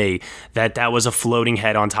clear to me that was a floating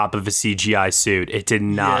head on top of a CGI suit. It did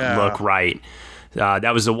not look right.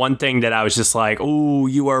 That was the one thing that I was just like, "Oh,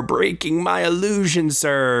 you are breaking my illusion,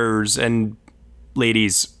 sirs," and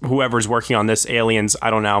ladies, whoever's working on this, aliens, I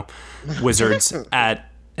don't know, wizards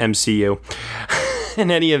at MCU.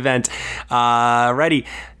 In any event, ready.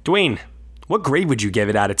 Dwayne, what grade would you give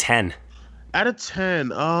it out of 10? Out of 10,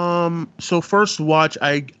 so first watch,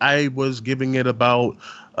 I was giving it about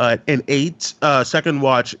an 8. Second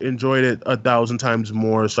watch, enjoyed it 1,000 times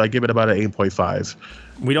more, so I give it about an 8.5.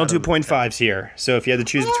 We don't do 0.5s here, so if you had to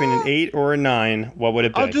choose between an 8 or a 9, what would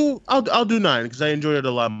it be? I'll do 9 because I enjoyed it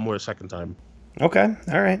a lot more the second time. Okay,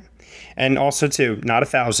 all right. And also, too, not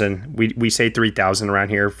 1,000. We say 3,000 around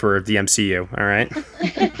here for the MCU, all right?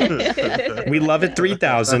 We love it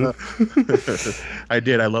 3,000. I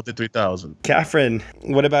did. I loved it 3,000. Catherine,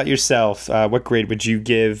 what about yourself? What grade would you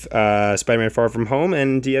give Spider-Man Far From Home,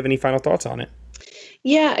 and do you have any final thoughts on it?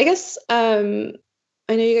 Yeah, I guess I know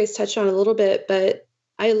you guys touched on it a little bit, but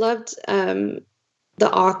I loved the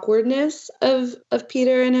awkwardness of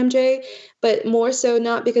Peter and MJ, but more so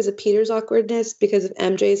not because of Peter's awkwardness, because of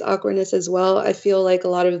MJ's awkwardness as well. I feel like a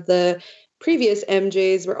lot of the previous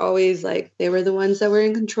MJs were always like, they were the ones that were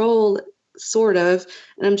in control sort of.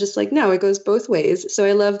 And I'm just like, no, it goes both ways. So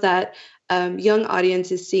I love that young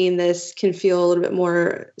audiences seeing this can feel a little bit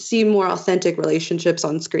more, see more authentic relationships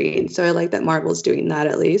on screen. So I like that Marvel's doing that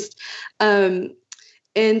at least.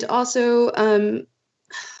 And also,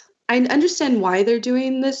 I understand why they're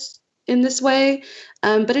doing this in this way,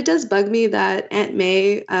 but it does bug me that Aunt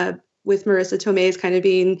May with Marissa Tomei is kind of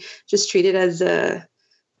being just treated as a,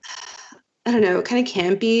 I don't know, kind of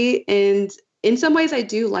campy. And in some ways I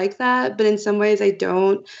do like that, but in some ways I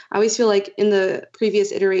don't. I always feel like in the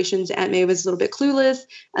previous iterations, Aunt May was a little bit clueless.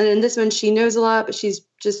 And then this one, she knows a lot, but she's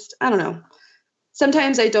just, I don't know.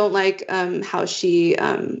 Sometimes I don't like how she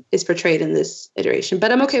is portrayed in this iteration,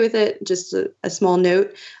 but I'm okay with it. Just a small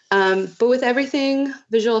note. But with everything,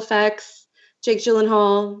 visual effects, Jake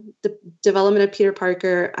Gyllenhaal, the development of Peter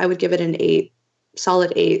Parker, I would give it an 8,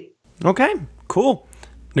 solid 8. Okay, cool.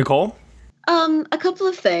 Nicole? A couple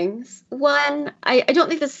of things. One, I don't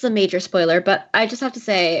think this is a major spoiler, but I just have to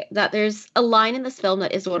say that there's a line in this film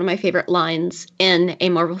that is one of my favorite lines in a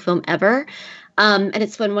Marvel film ever. And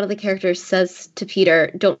it's when one of the characters says to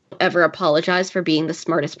Peter, "Don't ever apologize for being the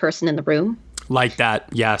smartest person in the room." Like that,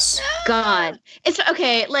 yes. God. It's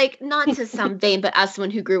okay, like, not to sound vain, but as someone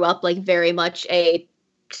who grew up, like, very much a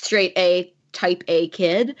straight A, type A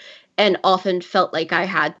kid, and often felt like I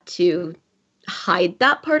had to hide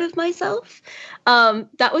that part of myself.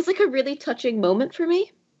 That was like a really touching moment for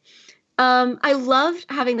me. I loved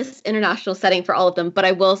having this international setting for all of them, but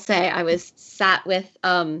I will say I was sat with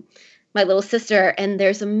my little sister, and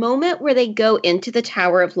there's a moment where they go into the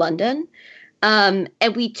Tower of London, and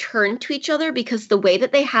we turn to each other because the way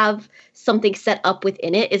that they have something set up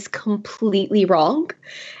within it is completely wrong.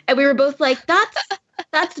 And we were both like,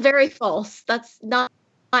 that's very false. That's not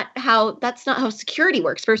how security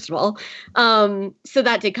works, first of all. So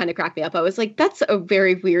that did kind of crack me up. I was like, that's a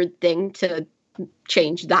very weird thing to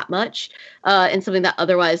change that much, and something that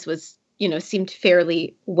otherwise was, seemed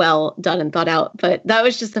fairly well done and thought out. But that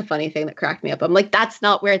was just a funny thing that cracked me up. I'm like, that's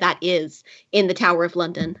not where that is in the Tower of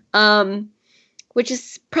London. Which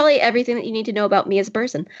is probably everything that you need to know about me as a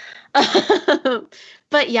person.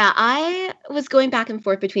 But yeah, I was going back and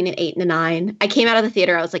forth between an 8 and a 9. I came out of the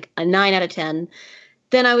theater, I was like a 9 out of 10.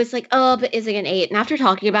 Then I was like, oh, but is it an 8? And after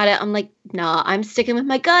talking about it, I'm like, nah, I'm sticking with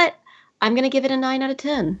my gut. I'm going to give it a 9 out of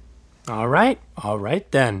 10. All right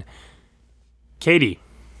then. Katie.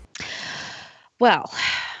 Well,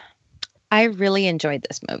 I really enjoyed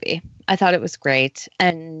this movie. I thought it was great.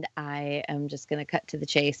 And I am just going to cut to the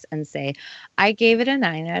chase and say I gave it a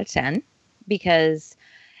 9 out of 10 because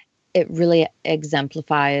it really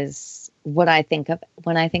exemplifies what I think of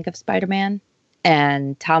when I think of Spider-Man.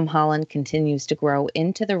 And Tom Holland continues to grow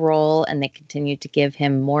into the role, and they continue to give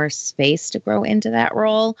him more space to grow into that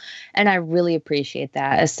role. And I really appreciate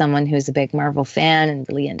that as someone who's a big Marvel fan and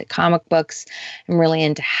really into comic books and really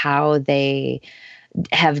into how they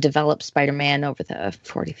have developed Spider-Man over the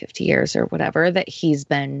 40, 50 years or whatever, that he's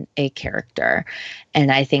been a character.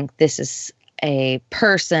 And I think this is a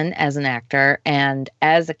person as an actor and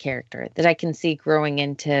as a character that I can see growing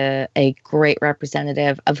into a great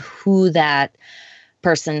representative of who that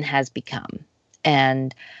person has become.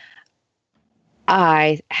 And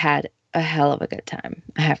I had a hell of a good time.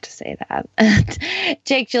 I have to say that.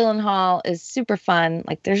 Jake Gyllenhaal is super fun.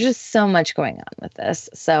 Like, there's just so much going on with this.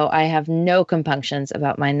 So I have no compunctions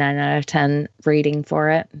about my 9 out of 10 rating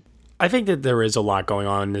for it. I think that there is a lot going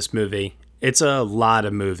on in this movie. It's a lot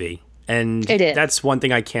of movie. And that's one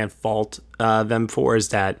thing I can't fault them for, is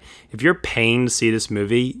that if you're paying to see this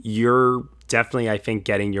movie, you're definitely, I think,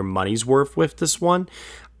 getting your money's worth with this one.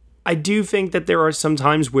 I do think that there are some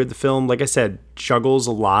times where the film, like I said, juggles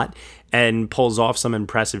a lot and pulls off some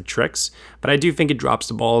impressive tricks. But I do think it drops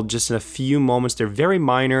the ball just in a few moments. They're very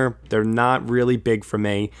minor. They're not really big for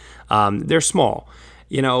me. They're small.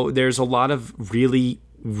 There's a lot of really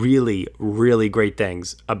great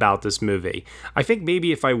things about this movie. I think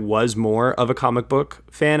maybe if I was more of a comic book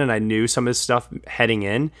fan and I knew some of this stuff heading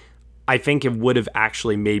in, I think it would have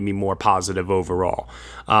actually made me more positive overall.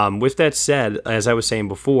 With that said, as I was saying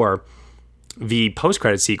before, the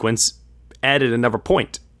post-credit sequence added another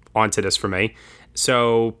point onto this for me.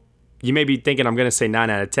 So you may be thinking I'm going to say 9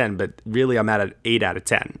 out of 10, but really I'm at an 8 out of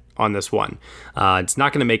 10 on this one. It's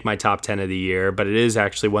not going to make my top 10 of the year, but it is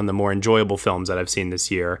actually one of the more enjoyable films that I've seen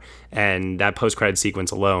this year. And that post-credit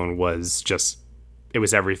sequence alone was just, it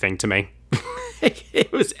was everything to me.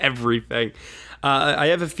 It was everything. I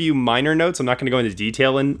have a few minor notes. I'm not going to go into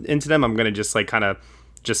detail into them. I'm going to just kind of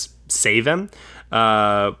say them.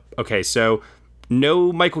 Okay, so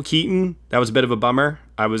no Michael Keaton. That was a bit of a bummer.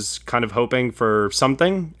 I was kind of hoping for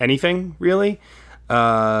anything, really.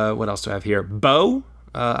 What else do I have here? Bo.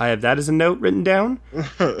 I have that as a note written down.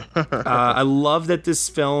 I love that this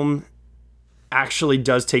film actually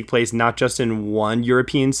does take place not just in one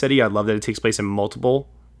European city. I love that it takes place in multiple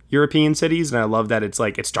European cities, and I love that it's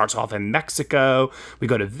like it starts off in Mexico, we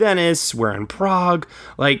go to Venice, we're in Prague,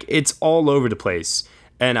 like it's all over the place.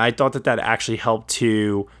 And I thought that actually helped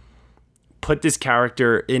to put this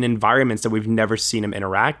character in environments that we've never seen him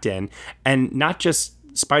interact in, and not just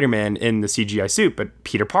Spider-Man in the CGI suit, but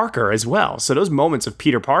Peter Parker as well. So those moments of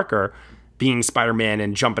Peter Parker being Spider-Man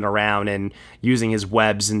and jumping around and using his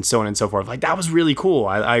webs and so on and so forth, like that was really cool.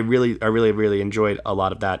 I really enjoyed a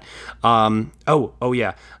lot of that. Oh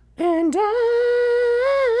yeah. And I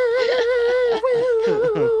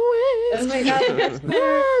will always oh my God.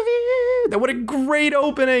 love you. What a great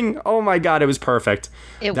opening. Oh my God, it was perfect.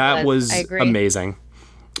 That was amazing.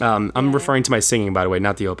 I'm referring to my singing, by the way,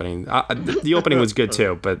 not the opening. The opening was good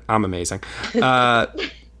too, but I'm amazing.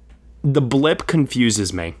 The blip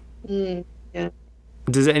confuses me. Yeah.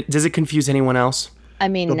 Does it confuse anyone else? I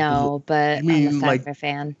mean, no, but I'm a Cypher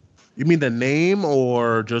fan. You mean the name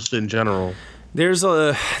or just in general? There's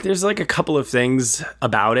like a couple of things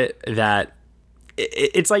about it that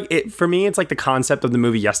it's like for me, it's like the concept of the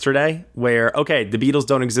movie Yesterday, where, okay, the Beatles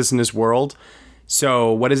don't exist in this world.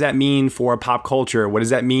 So what does that mean for pop culture? What does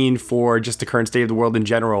that mean for just the current state of the world in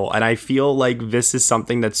general? And I feel like this is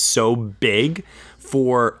something that's so big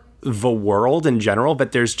for the world in general,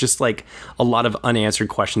 but there's just like a lot of unanswered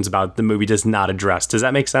questions about the movie does not address. Does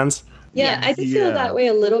that make sense? Yeah, I do feel that way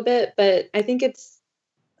a little bit, but I think it's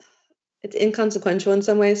inconsequential in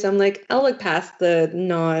some ways. So I'm like, I'll look past the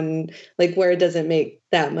where it doesn't make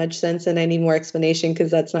that much sense and I need more explanation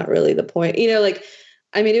because that's not really the point. You know, like,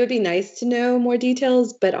 I mean, it would be nice to know more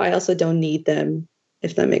details, but I also don't need them,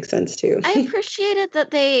 if that makes sense too. I appreciated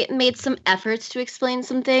that they made some efforts to explain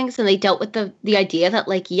some things and they dealt with the idea that,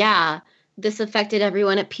 like, yeah, this affected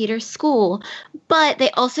everyone at Peter's school, but they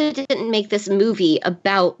also didn't make this movie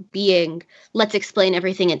about being, let's explain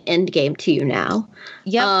everything in Endgame to you now.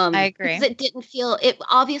 Yep, I agree. Because it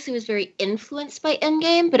obviously was very influenced by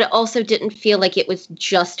Endgame, but it also didn't feel like it was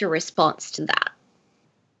just a response to that.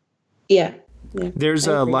 Yeah. There's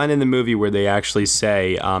a line in the movie where they actually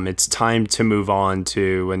say it's time to move on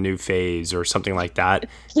to a new phase or something like that.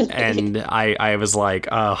 And I was like,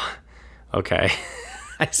 oh, okay.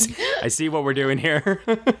 I see what we're doing here.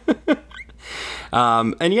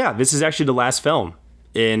 And yeah, this is actually the last film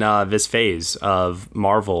in this phase of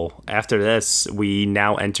Marvel. After this, we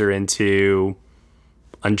now enter into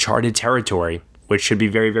uncharted territory, which should be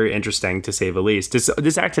very, very interesting to say the least.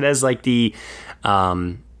 This acted as like the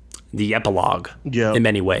epilogue in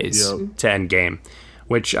many ways to Endgame,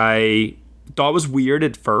 which I thought was weird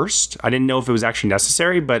at first. I didn't know if it was actually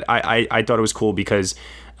necessary, but I thought it was cool because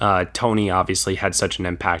Tony obviously had such an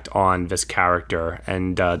impact on this character,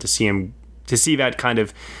 and to see that kind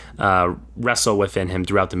of wrestle within him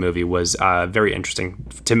throughout the movie was very interesting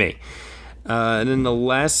to me. And then the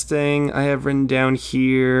last thing I have written down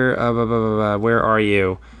here, where are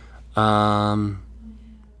you? No,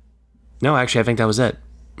 actually, I think that was it.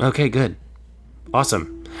 Okay, good.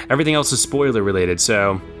 Awesome. Everything else is spoiler related,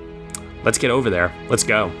 so let's get over there. Let's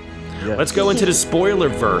go. Yes. Let's go into the spoiler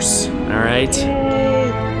verse. All right.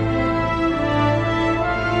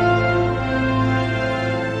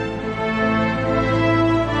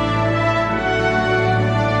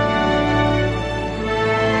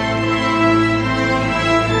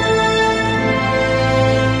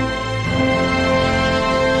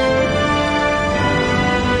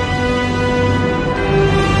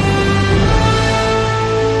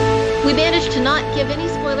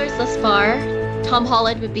 Tom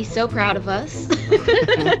Holland would be so proud of us.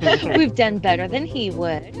 We've done better than he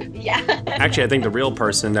would. Yeah. Actually, I think the real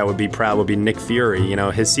person that would be proud would be Nick Fury. You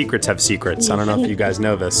know, his secrets have secrets. I don't know if you guys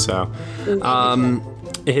know this. So,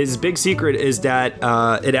 his big secret is that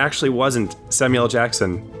it actually wasn't Samuel L.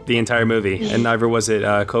 Jackson the entire movie, and neither was it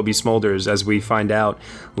Cobie Smulders, as we find out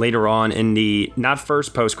later on in the not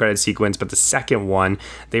first post-credit sequence, but the second one.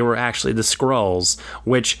 They were actually the Skrulls,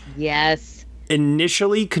 which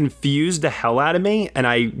initially confused the hell out of me, and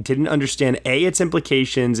I didn't understand A, its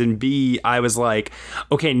implications, and B, I was like,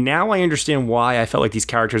 okay, now I understand why I felt like these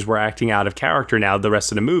characters were acting out of character now the rest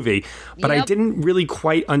of the movie, but I didn't really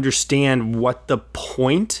quite understand what the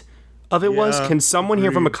point of it was. Can someone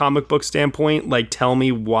here from a comic book standpoint like tell me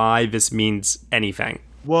why this means anything?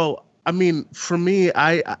 Well, I mean, for me,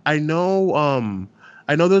 I know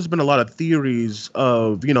I know there's been a lot of theories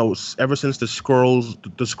of, ever since the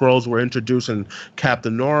Skrulls were introduced in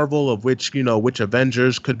Captain Marvel, of which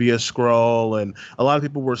Avengers could be a Skrull, and a lot of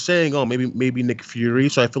people were saying, oh, maybe Nick Fury.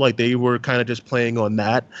 So I feel like they were kind of just playing on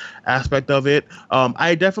that aspect of it.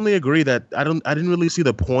 I definitely agree that I didn't really see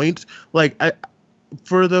the point. Like,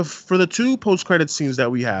 for the two post-credit scenes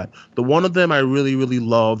that we had, the one of them I really, really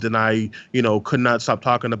loved, and I, could not stop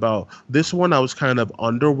talking about. This one I was kind of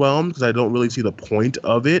underwhelmed because I don't really see the point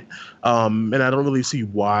of it, and I don't really see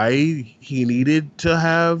why he needed to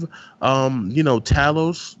have,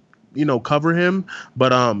 Talos, cover him.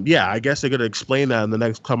 But I guess they're gonna explain that in the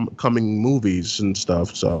next coming movies and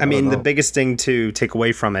stuff. So I mean, the biggest thing to take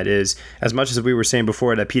away from it is, as much as we were saying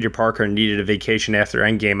before that Peter Parker needed a vacation after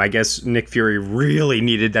Endgame, I guess Nick Fury really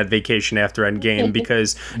needed that vacation after Endgame,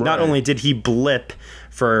 because not only did he blip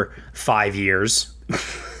for 5 years,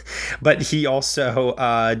 but he also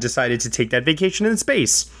decided to take that vacation in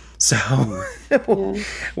space. So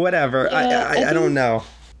whatever. I don't know.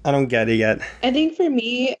 I don't get it yet. I think for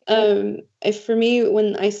me,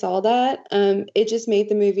 when I saw that, it just made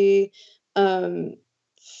the movie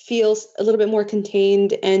feel a little bit more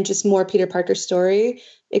contained and just more Peter Parker story.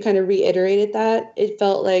 It kind of reiterated that. It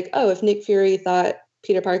felt like, oh, if Nick Fury thought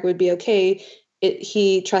Peter Parker would be okay,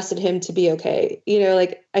 he trusted him to be okay.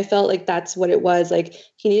 I felt like that's what it was. Like,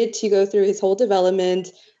 he needed to go through his whole development,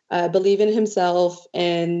 believe in himself,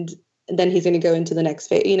 and then he's going to go into the next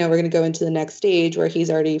phase. We're going to go into the next stage where he's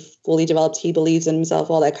already fully developed. He believes in himself,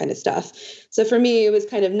 all that kind of stuff. So for me, it was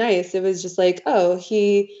kind of nice. It was just like, oh,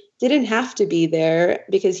 he didn't have to be there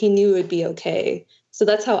because he knew it would be okay. So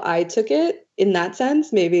that's how I took it in that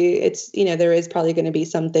sense. Maybe it's, there is probably going to be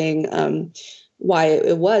something why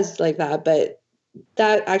it was like that. But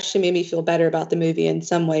that actually made me feel better about the movie in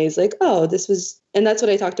some ways. Like, oh, and that's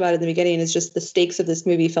what I talked about in the beginning, is just the stakes of this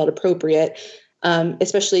movie felt appropriate.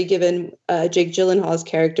 Especially given Jake Gyllenhaal's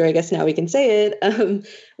character, I guess now we can say it,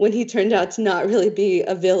 when he turned out to not really be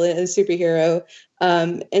a villain, a superhero.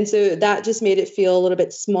 And so that just made it feel a little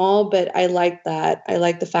bit small, but I like that. I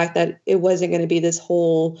like the fact that it wasn't going to be this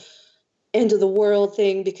whole end of the world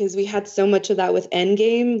thing, because we had so much of that with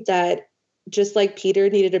Endgame that, just like Peter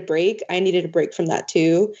needed a break, I needed a break from that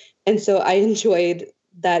too. And so I enjoyed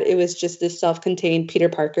that it was just this self-contained Peter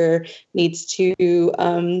Parker needs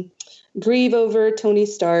to grieve over Tony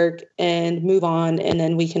Stark and move on, and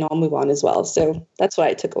then we can all move on as well. So that's what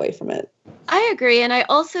I took away from it. I agree. And I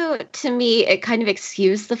also, to me, it kind of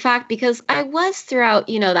excused the fact, because I was throughout,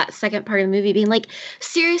 that second part of the movie being like,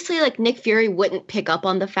 seriously, like, Nick Fury wouldn't pick up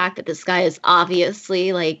on the fact that this guy is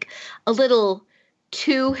obviously like a little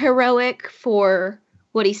too heroic for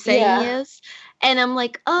what he's saying he is. And I'm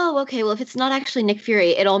like, oh, okay, well, if it's not actually Nick Fury,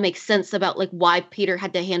 it all makes sense about like why Peter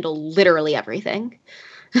had to handle literally everything.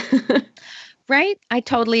 Right? I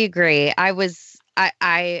totally agree. I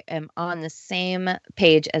am on the same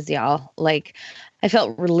page as y'all. Like, I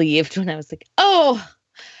felt relieved when I was like, oh,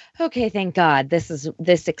 okay, thank God.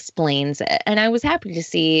 This explains it. And I was happy to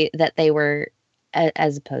see that they were,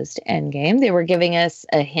 as opposed to Endgame, they were giving us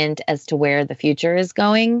a hint as to where the future is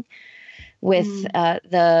going with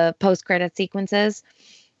the post-credit sequences.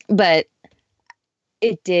 But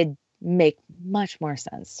it did make much more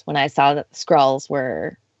sense when I saw that the Skrulls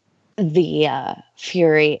were the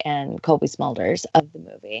Fury and Kobe Smulders of the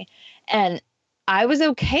movie. And I was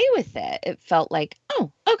okay with it. It felt like,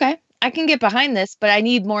 oh, okay, I can get behind this, but I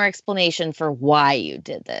need more explanation for why you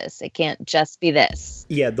did this. It can't just be this.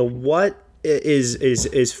 Yeah, the what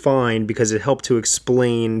is fine, because it helped to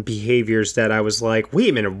explain behaviors that I was like, wait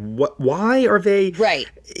a minute, why are they... Right.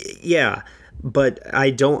 Yeah, but I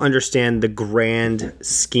don't understand the grand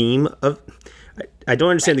scheme of... I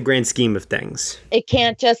don't understand the grand scheme of things. It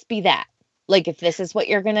can't just be that. Like, if this is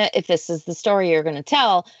the story you're gonna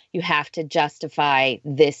tell, you have to justify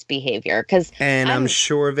this behavior. And I'm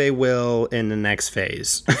sure they will in the next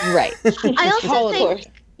phase. Right. I also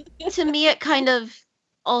think, to me, it kind of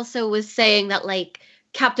also was saying that, like,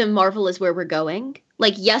 Captain Marvel is where we're going.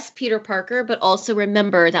 Like, yes, Peter Parker, but also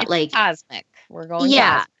remember that, like, cosmic. We're going.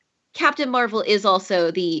 Yeah. Cosmic. Captain Marvel is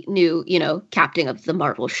also the new, captain of the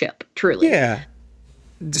Marvel ship, truly. Yeah.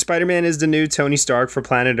 Spider-Man is the new Tony Stark for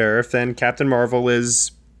planet Earth, and Captain Marvel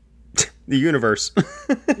is the universe.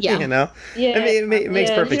 Yeah. Yeah. I mean, it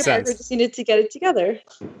makes perfect sense. Parker just needed to get it together.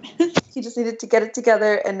 He just needed to get it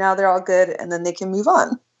together, and now they're all good, and then they can move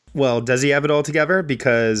on. Well, does he have it all together?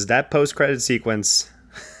 Because that post-credit sequence...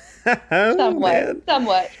 Somewhat.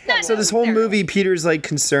 So this whole movie, Peter's like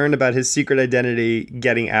concerned about his secret identity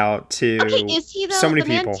getting out to Is he though? so many the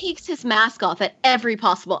people. man takes his mask off at every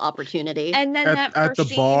possible opportunity. And then At that the first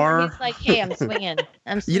scene bar? where he's like, "Hey, I'm swinging.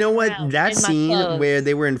 You know what? around That in my scene clothes." where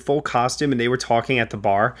they were in full costume and they were talking at the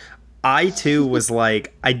bar, I too was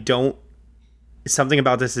like, something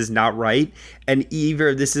about this is not right. And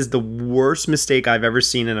either this is the worst mistake I've ever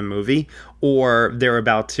seen in a movie, or they're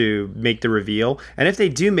about to make the reveal. And if they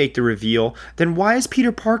do make the reveal, then why is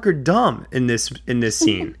Peter Parker dumb in this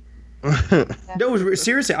scene? No,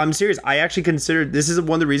 seriously, I'm serious. I actually considered this is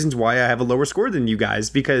one of the reasons why I have a lower score than you guys,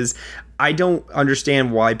 because I don't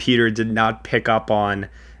understand why Peter did not pick up on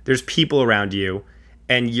there's people around you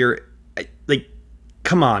and you're like,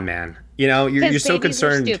 come on, man. You know, you're so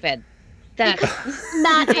concerned. Stupid.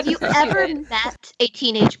 Matt, have you ever met a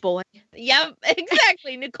teenage boy? Yep,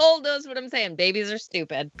 exactly. Nicole knows what I'm saying. Babies are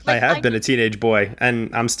stupid. I have been a teenage boy and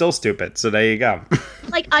I'm still stupid. So there you go.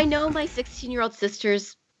 Like, I know my 16-year-old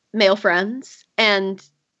sister's male friends, and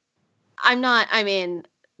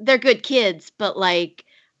they're good kids, but like,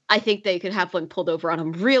 I think they could have one pulled over on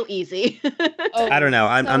them real easy. I don't know.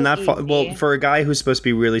 I'm not easy. for a guy who's supposed to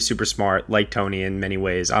be really super smart, like Tony in many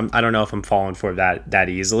ways. I don't know if I'm falling for that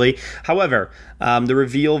easily. However, the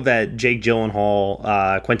reveal that Jake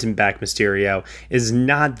Gyllenhaal, Quentin Beck Mysterio, is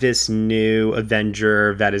not this new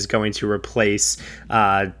Avenger that is going to replace,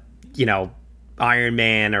 Iron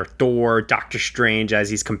Man or Thor, Doctor Strange, as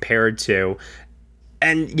he's compared to,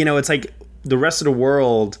 and it's like the rest of the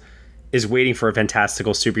world is waiting for a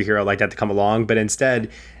fantastical superhero like that to come along, but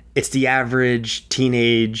instead it's the average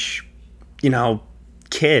teenage,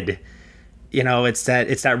 kid. It's that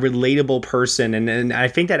relatable person, and I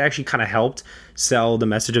think that actually kind of helped sell the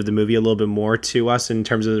message of the movie a little bit more to us in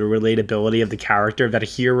terms of the relatability of the character, that a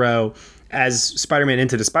hero, as Spider-Man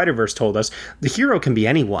Into the Spider-Verse told us, the hero can be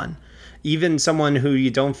anyone. Even someone who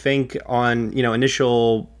you don't think on,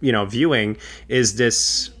 initial, viewing is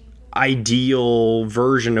this ideal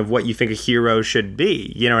version of what you think a hero should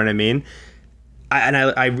be. You know what I mean?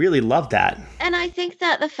 I really love that. And I think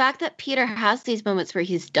that the fact that Peter has these moments where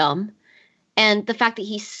he's dumb, and the fact that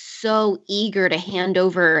he's so eager to hand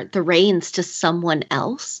over the reins to someone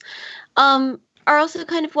else, are also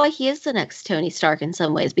kind of why he is the next Tony Stark in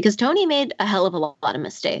some ways, because Tony made a hell of a lot of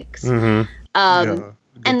mistakes. Mm-hmm.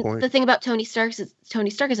 And point. the thing about Tony Stark is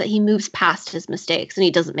that he moves past his mistakes and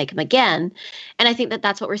he doesn't make them again. And I think that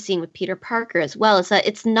that's what we're seeing with Peter Parker as well, is that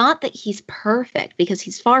it's not that he's perfect, because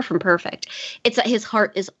he's far from perfect. It's that his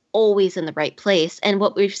heart is always in the right place. And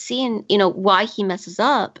what we've seen, why he messes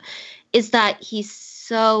up, is that he's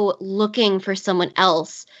so looking for someone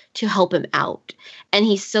else to help him out. And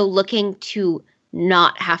he's so looking to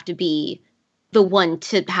not have to be the one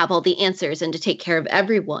to have all the answers and to take care of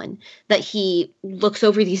everyone, that he looks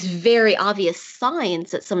over these very obvious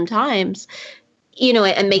signs that sometimes,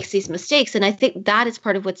 and makes these mistakes. And I think that is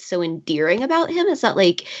part of what's so endearing about him, is that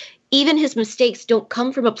like, even his mistakes don't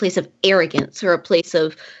come from a place of arrogance or a place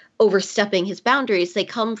of overstepping his boundaries. They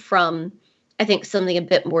come from, I think, something a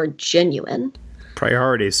bit more genuine.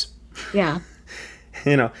 Priorities. Yeah.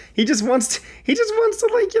 He just wants to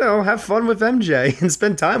have fun with MJ and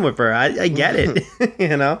spend time with her. I get it.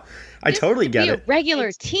 I totally get it. A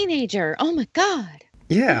regular teenager. Oh my God.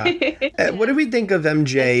 Yeah. What do we think of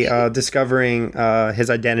MJ discovering his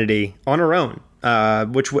identity on her own?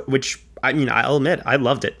 Which I'll admit, I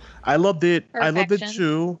loved it. I loved it. Perfection. I loved it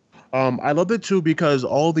too. I loved it too because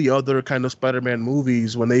all the other kind of Spider-Man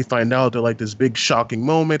movies, when they find out, they're like this big shocking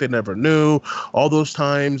moment they never knew. All those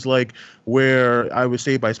times like where I was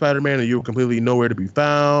saved by Spider-Man and you were completely nowhere to be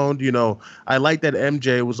found. I like that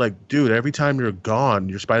MJ was like, dude, every time you're gone,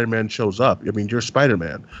 your Spider-Man shows up. I mean, you're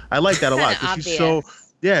Spider-Man. I like that a lot. 'Cause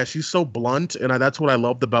she's so blunt, and that's what I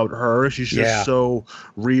loved about her. She's just so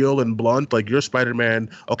real and blunt. Like, you're Spider-Man.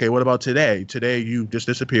 Okay, what about today? Today you just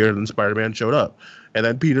disappeared and Spider-Man showed up. And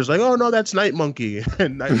then Peter's like, oh, no, that's Night Monkey.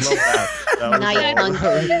 And I love that. Night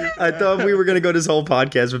Monkey. I thought we were going to go this whole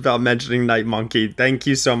podcast without mentioning Night Monkey. Thank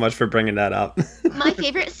you so much for bringing that up. My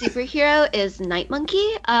favorite superhero is Night Monkey.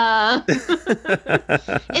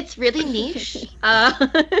 It's really niche.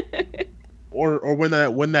 Or when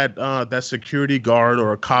that security guard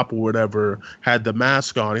or a cop or whatever had the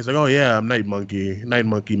mask on, he's like, oh yeah, I'm Night Monkey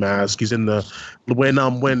mask. He's in the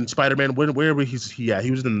when Spider-Man wherever he was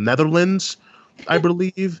in the Netherlands, I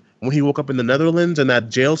believe, when he woke up in the Netherlands in that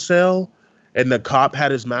jail cell, and the cop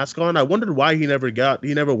had his mask on. I wondered why he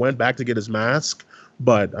never went back to get his mask.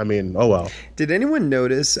 But I mean, oh well. Did anyone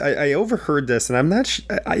notice? I overheard this, and I'm not.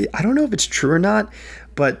 I don't know if it's true or not.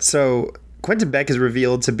 But so Quentin Beck is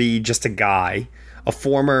revealed to be just a guy, a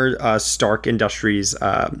former Stark Industries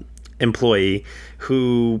employee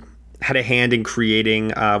who had a hand in creating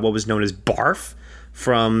what was known as BARF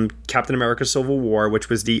from Captain America Civil War, which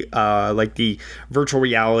was the the virtual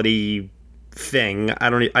reality thing.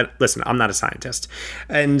 Listen, I'm not a scientist.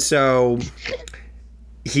 And so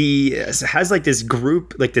he has like this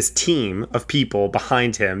group, like this team of people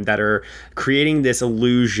behind him that are creating this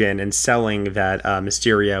illusion and selling that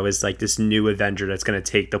Mysterio is like this new Avenger that's going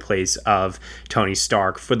to take the place of Tony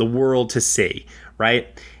Stark for the world to see, right?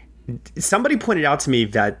 Somebody pointed out to me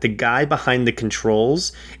that the guy behind the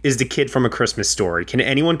controls is the kid from A Christmas Story. Can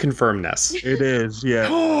anyone confirm this? It is, yeah.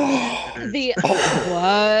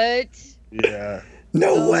 What? Yeah.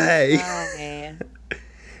 No way. Okay.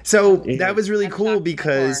 So that was really cool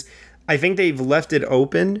because I think they've left it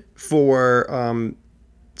open for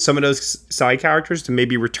some of those side characters to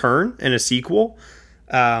maybe return in a sequel.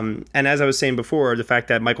 And as I was saying before, the fact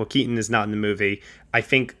that Michael Keaton is not in the movie, I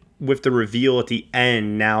think with the reveal at the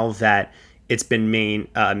end, now that it's been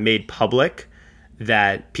made public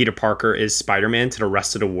that Peter Parker is Spider-Man to the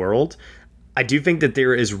rest of the world, I do think that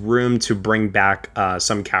there is room to bring back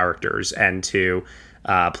some characters and to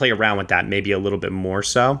play around with that maybe a little bit more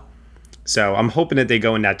so. So I'm hoping that they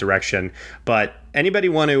go in that direction. But anybody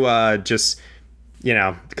want to just,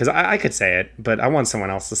 because I could say it, but I want someone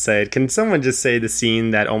else to say it. Can someone just say the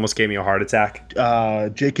scene that almost gave me a heart attack?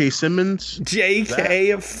 J.K. Simmons.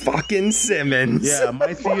 J.K. fucking Simmons. Yeah,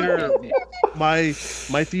 my theater, my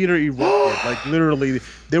theater erupted. Like literally,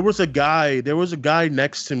 there was a guy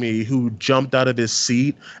next to me who jumped out of his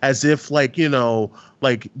seat as if like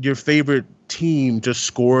your favorite team just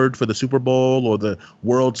scored for the Super Bowl or the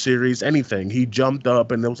World Series, anything. He jumped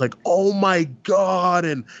up and it was like, oh my God.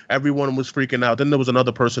 And everyone was freaking out. Then there was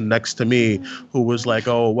another person next to me who was like,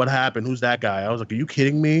 oh, what happened? Who's that guy? I was like, are you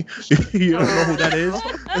kidding me? You don't know who that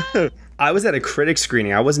is? I was at a critic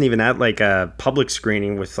screening. I wasn't even at like a public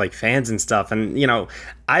screening with like fans and stuff. And,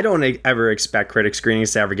 I don't ever expect critic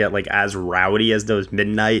screenings to ever get like as rowdy as those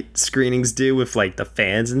midnight screenings do with like the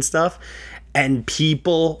fans and stuff. And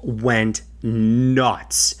people went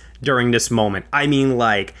nuts during this moment. I mean,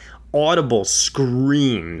 like audible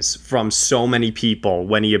screams from so many people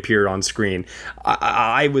when he appeared on screen.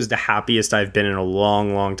 I was the happiest I've been in a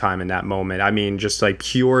long, long time in that moment. I mean, just like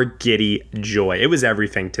pure giddy joy. It was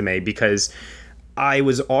everything to me because I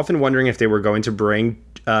was often wondering if they were going to bring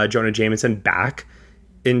Jonah Jameson back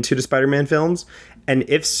into the Spider-Man films. And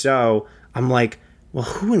if so, I'm like, well,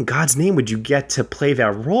 who in God's name would you get to play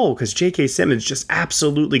that role? Because J.K. Simmons just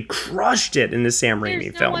absolutely crushed it in the Sam Raimi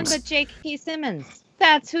films. There's no one but J.K. Simmons.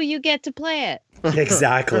 That's who you get to play it.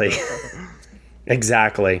 Exactly.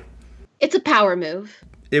 Exactly. It's a power move.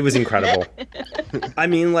 It was incredible. I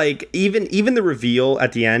mean, like, even the reveal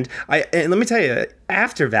at the end. And let me tell you,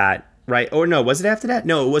 after that, right? Or no, was it after that?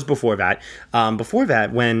 No, it was before that. Before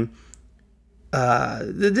that, when...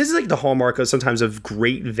 this is like the hallmark of sometimes of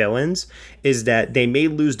great villains is that they may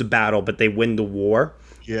lose the battle, but they win the war.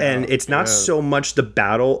 Yeah, and it's not so much the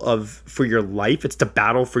battle for your life, it's the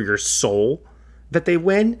battle for your soul that they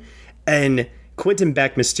win. And Quentin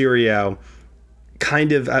Beck Mysterio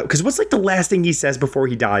kind of, because what's like the last thing he says before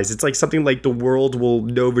he dies? It's like something like the world will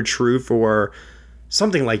know the truth or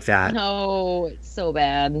something like that. No, it's so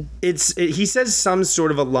bad. He says some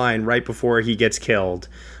sort of a line right before he gets killed.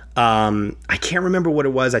 I can't remember what it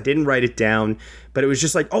was. I didn't write it down, but it was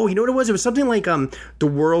just like, oh, you know what it was? It was something like, the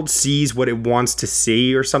world sees what it wants to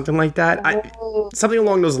see or something like that. Something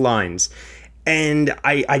along those lines. And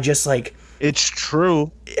I just like, it's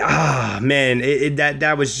true. Ah, man,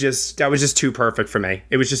 that was just too perfect for me.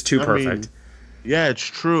 It was just too perfect. Yeah, it's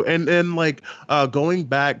true. And like going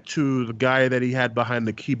back to the guy that he had behind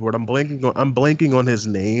the keyboard, I'm blanking on his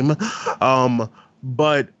name.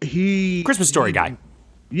 But Christmas Story guy.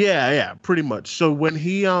 Yeah, pretty much. So when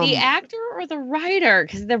he the actor or the writer,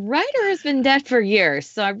 because the writer has been dead for years,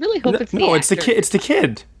 so I really hope it's the actor. It's the kid. It's the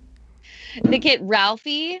kid. The kid,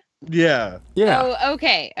 Ralphie. Yeah. Oh,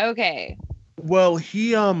 okay. Well,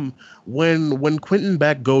 he when Quentin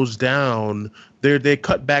Beck goes down, they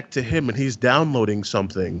cut back to him and he's downloading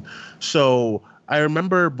something. So I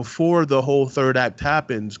remember before the whole third act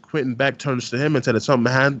happens, Quentin Beck turns to him and said, if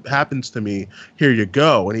something happens to me, here you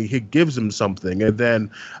go. And he gives him something. And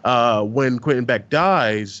then when Quentin Beck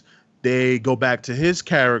dies, they go back to his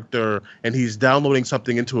character and he's downloading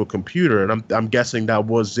something into a computer. And I'm guessing that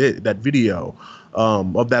was it, that video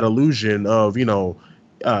of that illusion of,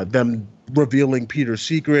 them revealing Peter's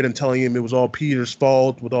secret and telling him it was all Peter's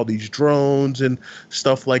fault with all these drones and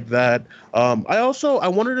stuff like that. I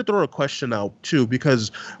wanted to throw a question out too, because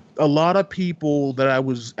a lot of people that I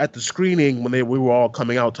was at the screening when we were all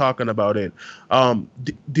coming out talking about it.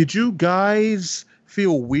 Did you guys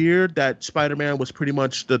feel weird that Spider-Man was pretty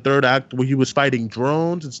much the third act where he was fighting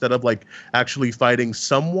drones instead of like actually fighting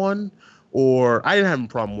someone? Or I didn't have a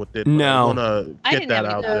problem with it. No. I want to get that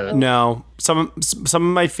out there. No. Some of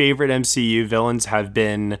my favorite MCU villains have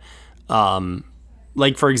been,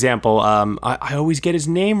 like, for example, I always get his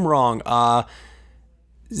name wrong.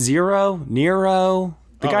 Nero,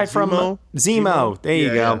 the guy from Zemo. There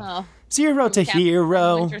you go. Oh. Zero to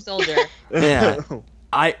hero. Winter Soldier. Yeah.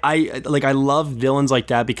 I love villains like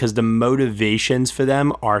that because the motivations for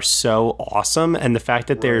them are so awesome, and the fact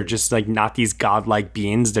that they're just like not these godlike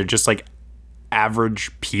beings, they're just like average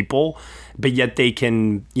people, but yet they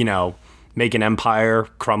can, make an empire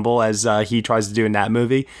crumble as he tries to do in that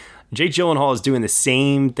movie. Jake Gyllenhaal is doing the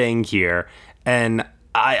same thing here, and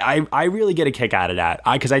I really get a kick out of that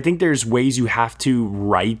because I think there's ways you have to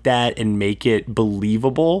write that and make it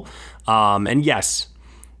believable. And yes,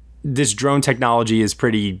 this drone technology is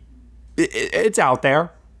it's out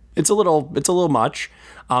there. It's a little much.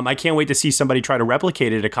 I can't wait to see somebody try to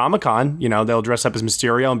replicate it at Comic-Con. They'll dress up as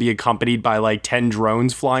Mysterio and be accompanied by like 10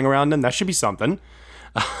 drones flying around them. That should be something.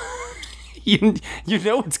 You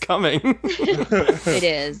know it's coming. It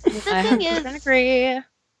is. I thing is, 100% agree.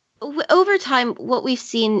 Over time, what we've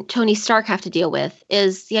seen Tony Stark have to deal with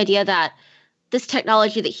is the idea that this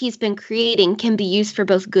technology that he's been creating can be used for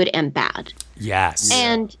both good and bad. Yes.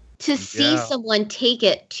 And to see someone take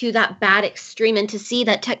it to that bad extreme, and to see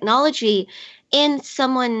that technology in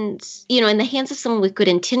someone's, in the hands of someone with good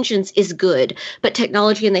intentions is good, but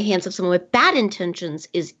technology in the hands of someone with bad intentions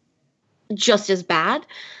is just as bad,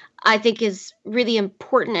 I think is really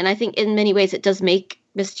important. And I think in many ways it does make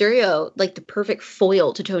Mysterio like the perfect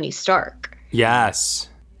foil to Tony Stark. Yes.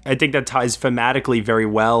 I think that ties thematically very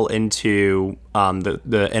well into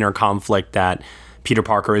the inner conflict that Peter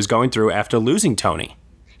Parker is going through after losing Tony.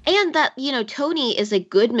 And that, Tony is a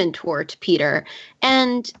good mentor to Peter.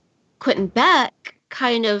 And Quentin Beck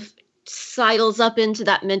kind of sidles up into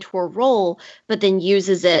that mentor role, but then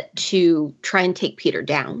uses it to try and take Peter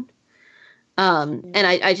down. And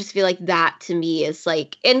I just feel like that to me is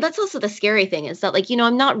like, and that's also the scary thing is that like,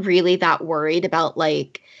 I'm not really that worried about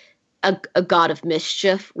like a god of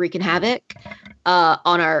mischief wreaking havoc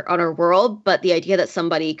on our world. But the idea that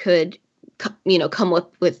somebody could, come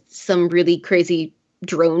up with some really crazy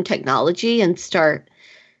drone technology and start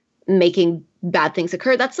making bad things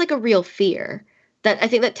occur, that's like a real fear that I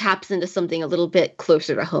think that taps into something a little bit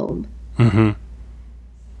closer to home. Mm-hmm.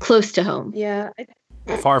 Close to home. Yeah.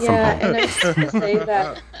 Far from home. And I just want to say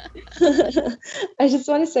that I just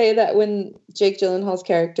want to say that when Jake Gyllenhaal's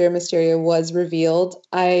character Mysterio was revealed,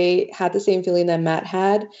 I had the same feeling that Matt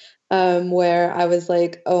had, where I was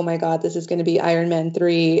like, oh my God, this is going to be Iron Man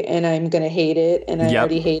 3 and I'm going to hate it. And I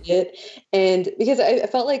already hate it. And because I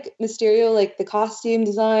felt like Mysterio, like the costume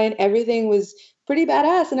design, everything was pretty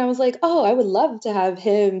badass. And I was like, oh, I would love to have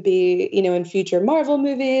him be, in future Marvel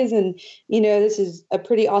movies. And, this is a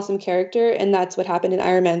pretty awesome character. And that's what happened in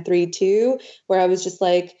Iron Man 3 too, where I was just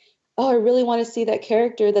like, oh, I really want to see that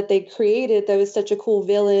character that they created that was such a cool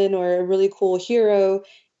villain or a really cool hero.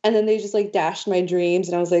 And then they just like dashed my dreams.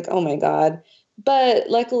 And I was like, oh my God. But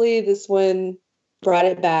luckily this one brought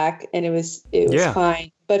it back and it was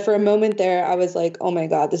fine. But for a moment there, I was like, oh my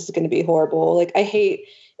God, this is going to be horrible. Like I hate,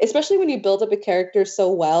 especially when you build up a character so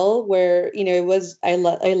well, where, it was, I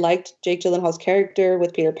liked Jake Gyllenhaal's character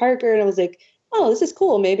with Peter Parker. And I was like, oh, this is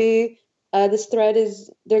cool. Maybe this thread is,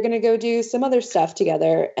 they're going to go do some other stuff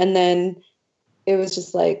together. And then it was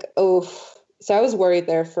just like, oh, so I was worried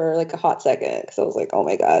there for like a hot second. Cause I was like, oh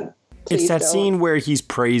my God. It's that scene where he's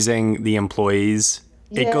praising the employees.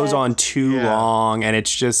 It goes on too long. And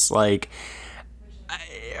it's just like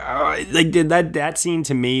that scene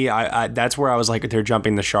to me, I that's where I was like, they're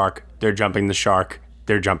jumping the shark. They're jumping the shark.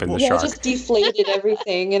 They're jumping the shark. Yeah, just deflated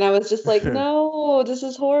everything. And I was just like, no, this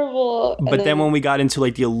is horrible. But then when we got into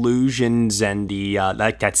like the illusions and the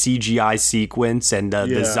like that CGI sequence and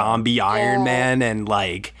the zombie Iron Man and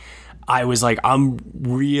like, I was like, I'm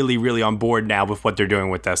really, really on board now with what they're doing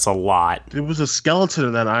with this a lot. There was a skeleton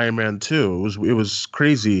in that Iron Man too. It was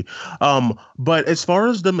crazy. But as far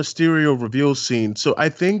as the Mysterio reveal scene, so I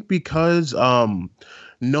think because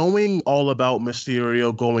knowing all about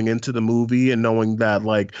Mysterio going into the movie and knowing that,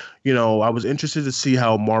 like, I was interested to see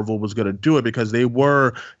how Marvel was going to do it because they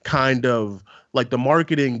were kind of like the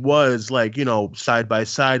marketing was like, side by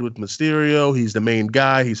side with Mysterio. He's the main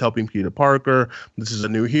guy. He's helping Peter Parker. This is a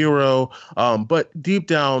new hero. But deep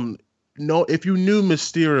down, if you knew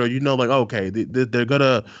Mysterio, like, okay, they're going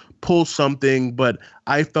to pull something. But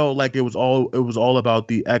I felt like it was all about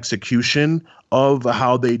the execution of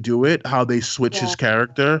how they do it, how they switch his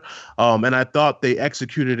character. And I thought they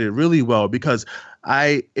executed it really well because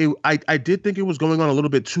I did think it was going on a little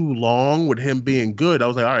bit too long with him being good. I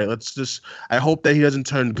was like, all right, I hope that he doesn't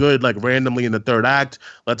turn good like randomly in the third act.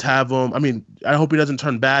 Let's have him. I mean, I hope he doesn't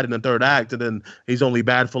turn bad in the third act and then he's only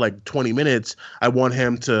bad for like 20 minutes. I want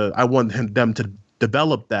them to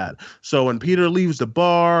develop that. So when Peter leaves the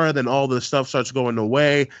bar and then all the stuff starts going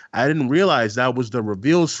away, I didn't realize that was the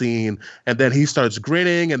reveal scene. And then he starts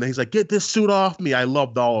grinning and then he's like, get this suit off me. I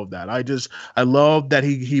loved all of that. I love that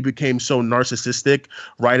he became so narcissistic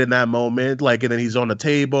right in that moment. Like, and then he's on the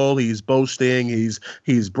table, he's boasting,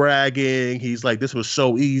 he's bragging. He's like, this was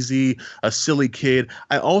so easy, a silly kid.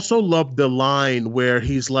 I also love the line where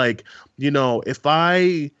he's like,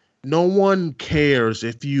 no one cares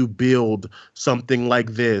if you build something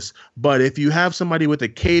like this, but if you have somebody with a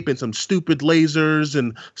cape and some stupid lasers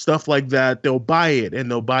and stuff like that, they'll buy it,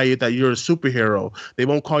 and they'll buy it that you're a superhero. They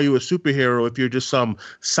won't call you a superhero if you're just some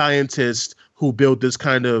scientist who built this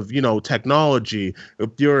kind of, technology.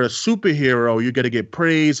 If you're a superhero, you're going to get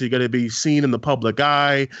praise, you're going to be seen in the public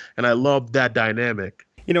eye, and I love that dynamic.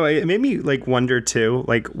 It made me wonder too,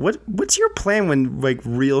 what's your plan when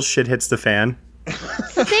real shit hits the fan?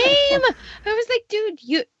 Same. I was like, dude,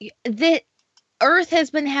 the Earth has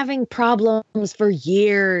been having problems for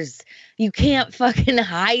years. You can't fucking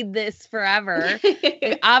hide this forever.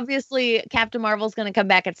 Obviously, Captain Marvel's going to come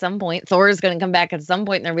back at some point. Thor is going to come back at some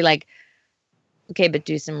point, and they'll be like, okay, but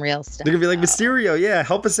do some real stuff. They're going to be like, Mysterio, yeah,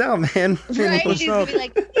 help us out, man. Right? What's up?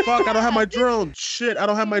 Like, fuck, I don't have my drones. Shit, I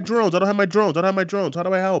don't have my drones. How do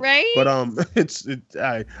I help? Right? But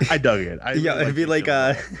I dug it. It'd be like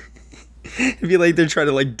it'd be like they're trying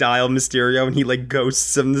to dial Mysterio and he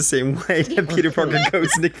ghosts him the same way that Peter Parker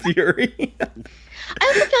ghosts Nick Fury. I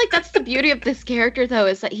also feel like that's the beauty of this character, though,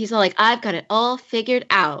 is that he's all like, I've got it all figured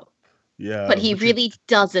out. Yeah. But he really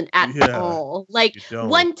doesn't at all.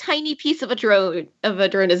 One tiny piece of a drone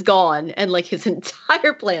is gone, and his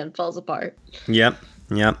entire plan falls apart. Yep.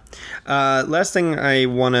 Last thing I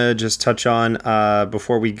want to just touch on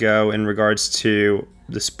before we go in regards to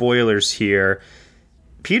the spoilers here.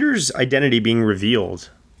 Peter's identity being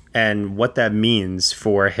revealed and what that means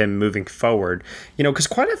for him moving forward. Because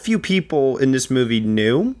quite a few people in this movie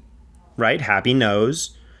knew, right? Happy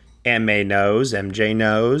knows, Aunt May knows, MJ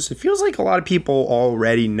knows. It feels like a lot of people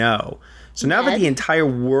already know. So now that the entire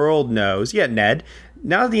world knows, Ned,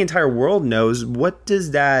 now that the entire world knows, what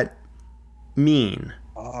does that mean?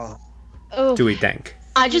 Do we think?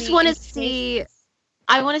 I just want to see...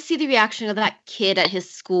 I want to see the reaction of that kid at his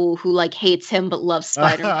school who hates him but loves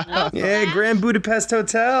Spider-Man. Yeah, Grand Budapest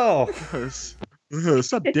Hotel. What's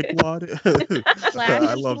up, dickwad?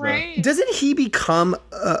 I love that. Doesn't he become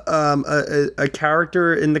a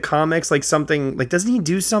character in the comics? Something doesn't he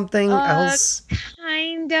do something else?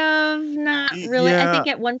 Kind of, not really. Yeah. I think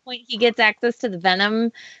at one point he gets access to the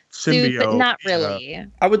Venom suit, but not really. Yeah.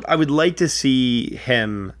 I would like to see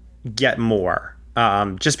him get more.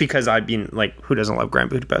 Just because I've been who doesn't love Grand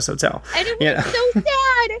Budapest Hotel? And it was so sad.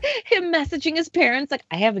 Him messaging his parents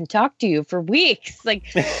I haven't talked to you for weeks.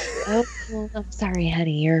 Oh, well, I'm sorry,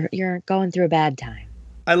 honey. You're going through a bad time.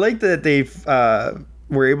 I like that they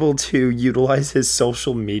were able to utilize his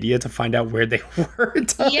social media to find out where they were.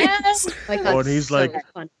 Yes. And he's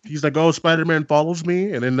oh, Spider-Man follows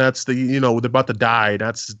me, and then that's they're about to die.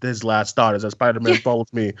 That's his last thought is that Spider-Man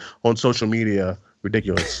follows me on social media.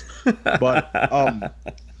 Ridiculous. But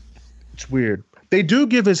it's weird. They do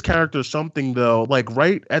give his character something though,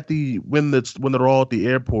 right at when they're all at the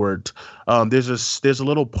airport, there's a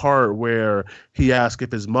little part where he asks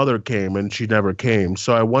if his mother came and she never came.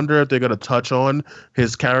 So I wonder if they're gonna touch on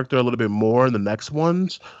his character a little bit more in the next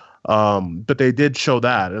ones. But they did show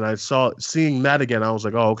that, and seeing that again, I was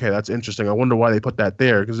like, oh, okay, that's interesting. I wonder why they put that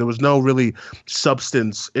there, because there was no really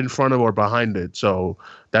substance in front of or behind it. So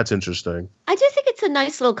that's interesting. I do think it's a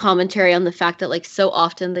nice little commentary on the fact that so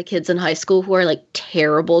often the kids in high school who are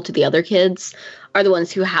terrible to the other kids are the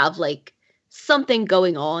ones who have something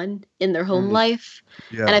going on in their home life.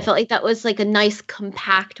 Yeah. And I felt like that was a nice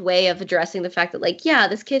compact way of addressing the fact that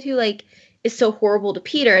this kid who is so horrible to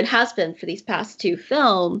Peter and has been for these past two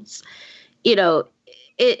films,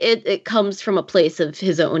 it comes from a place of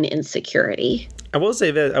his own insecurity. I will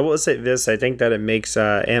say this. I think that it makes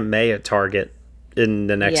Aunt May a target in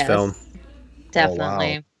the next film.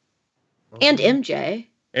 Definitely. Oh, wow. And MJ.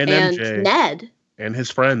 And MJ. Ned. And his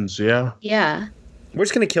friends, yeah. Yeah. We're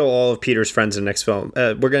just going to kill all of Peter's friends in the next film.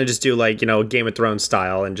 We're going to just do Game of Thrones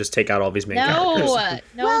style and just take out all of his main characters.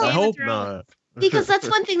 No, I hope not. Because that's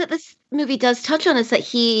one thing that this movie does touch on, is that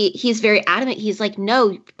he's very adamant. He's like,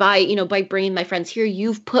 no, by bringing my friends here,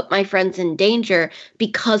 you've put my friends in danger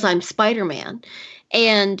because I'm Spider-Man.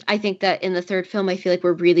 And I think that in the third film, I feel like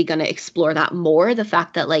we're really going to explore that more. The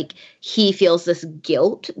fact that like he feels this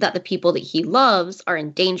guilt that the people that he loves are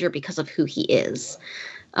in danger because of who he is.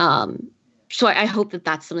 So I hope that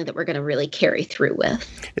that's something that we're going to really carry through with.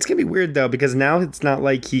 It's going to be weird, though, because now it's not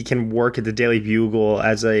like he can work at the Daily Bugle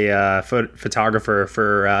as a photographer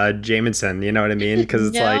for Jameson. You know what I mean? Because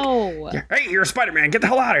it's like, hey, you're a Spider-Man. Get the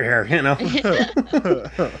hell out of here. You know?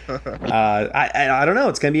 I don't know.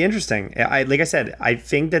 It's going to be interesting. Like I said, I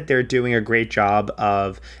think that they're doing a great job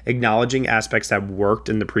of acknowledging aspects that worked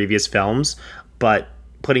in the previous films, but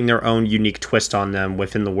putting their own unique twist on them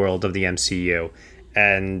within the world of the MCU.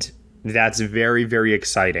 And that's very, very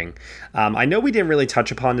exciting. I know we didn't really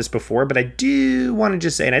touch upon this before, but I do want to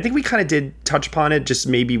just say, and I think we kind of did touch upon it, just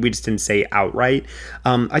maybe we just didn't say outright.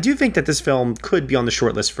 I do think that this film could be on the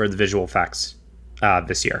short list for the visual effects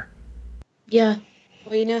this year. Yeah.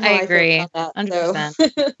 Well, you know how I agree. feel about that.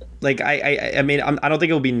 100%. So. Like, I mean, I don't think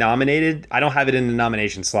it will be nominated. I don't have it in the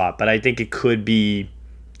nomination slot, but I think it could be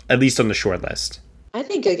at least on the short list. I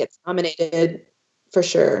think it gets nominated for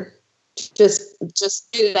sure. Just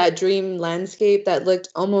due to that dream landscape that looked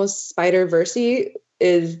almost Spider-Verse-y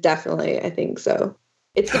is definitely, I think so.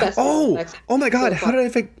 It's the best. Oh my God! How did I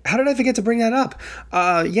forget to bring that up?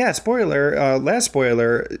 Yeah, spoiler. Last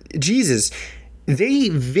spoiler. Jesus, they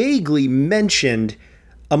vaguely mentioned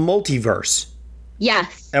a multiverse.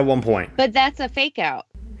 Yes. At one point. But that's a fake out.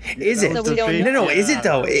 Is it? So we don't No, is it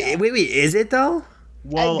though? Wait, is it though?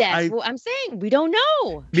 Well, that's what I'm saying. We don't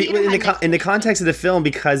know. In the context of the film,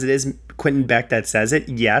 because it is Quentin Beck that says it,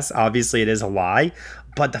 yes, obviously it is a lie.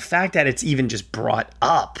 But the fact that it's even just brought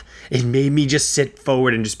up, it made me just sit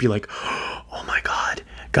forward and just be like, oh my God.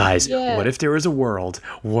 Guys, what if there was a world?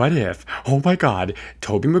 What if, oh my God,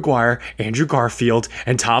 Tobey Maguire, Andrew Garfield,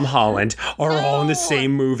 and Tom Holland are all in the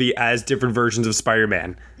same movie as different versions of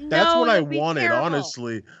Spider-Man? That's what I wanted,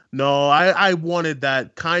 honestly. No, I wanted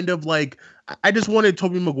that kind of like, I just wanted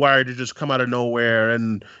Tobey Maguire to just come out of nowhere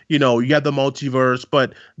and, you know, you had the multiverse,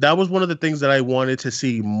 but that was one of the things that I wanted to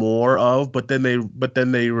see more of, but then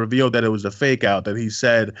they revealed that it was a fake out, that he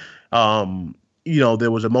said, you know,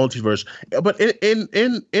 there was a multiverse. But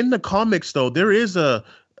in the comics though, there is a,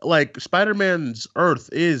 like, Spider-Man's Earth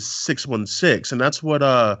is 616, and that's what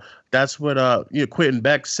you know, Quentin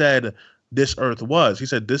Beck said this Earth was. He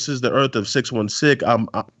said, this is the Earth of 616.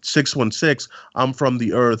 616. I'm from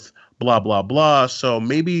the Earth, blah, blah, blah. So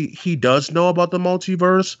maybe he does know about the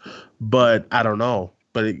multiverse, but I don't know.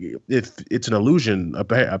 But if it's an illusion,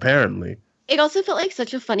 apparently. It also felt like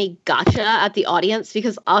such a funny gotcha at the audience,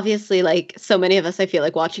 because obviously, like, so many of us, I feel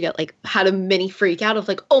like watching it, like, had a mini freak out of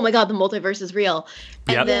like, oh my God, the multiverse is real.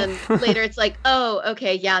 And then later it's like, oh,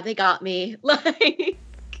 okay, yeah, they got me. Like,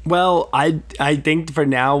 well, I think for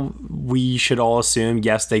now we should all assume,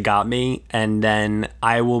 yes, they got me. And then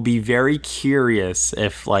I will be very curious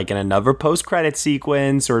if, like, in another post-credit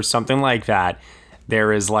sequence or something like that,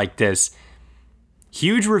 there is like this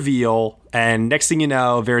huge reveal. And next thing you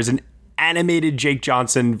know, there's an animated Jake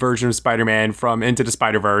Johnson version of Spider-Man from Into the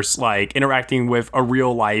Spider-Verse, like, interacting with a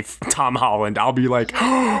real life Tom Holland. I'll be like,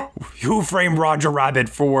 oh, who framed Roger Rabbit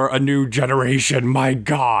for a new generation? My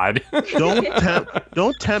God. Don't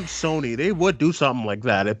tempt Sony. They would do something like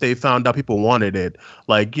that if they found out people wanted it.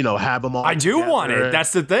 Like, you know, have them all. I do want it.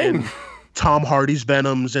 That's the thing. Tom Hardy's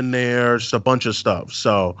Venom's in there. Just a bunch of stuff.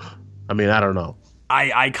 So, I mean, I don't know.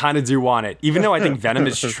 I kind of do want it, even though I think Venom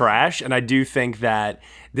is trash, and I do think that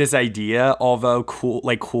this idea, although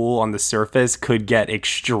cool on the surface, could get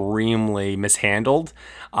extremely mishandled.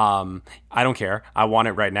 I don't care. I want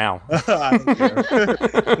it right now. I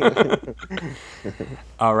don't care.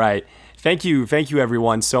 All right. Thank you,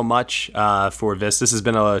 everyone, so much for this. This has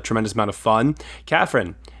been a tremendous amount of fun.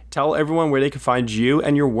 Catherine, tell everyone where they can find you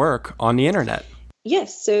and your work on the internet.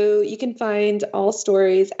 Yes, so you can find all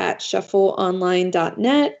stories at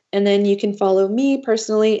shuffleonline.net, and then you can follow me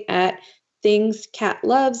personally at Things Cat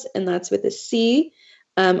Loves, and that's with a C,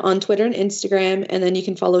 on Twitter and Instagram, and then you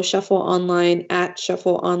can follow Shuffle Online at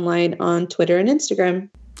Shuffle Online on Twitter and Instagram.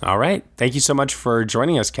 All right. Thank you so much for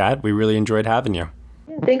joining us, Kat. We really enjoyed having you.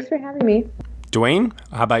 Yeah, thanks for having me. Dwayne,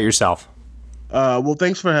 how about yourself? Well,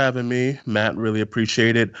 thanks for having me, Matt. Really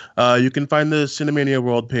appreciate it. You can find the Cinemania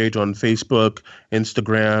World page on Facebook,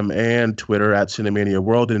 Instagram, and Twitter at Cinemania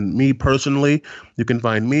World. And me personally, you can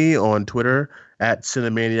find me on Twitter at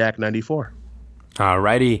Cinemaniac94. All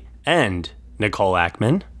righty. And Nicole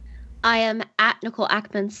Ackman. I am at Nicole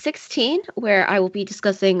Ackman 16, where I will be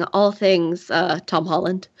discussing all things Tom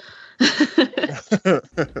Holland.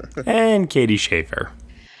 And Katie Schaefer.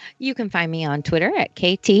 You can find me on Twitter at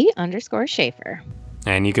KT_Schaefer.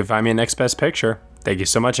 And you can find me at Next Best Picture. Thank you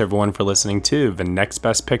so much, everyone, for listening to the Next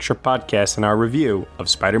Best Picture podcast and our review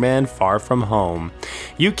of Spider-Man Far From Home.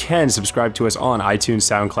 You can subscribe to us on iTunes,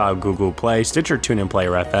 SoundCloud, Google Play, Stitcher, TuneIn,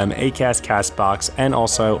 Player FM, Acast, CastBox, and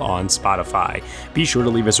also on Spotify. Be sure to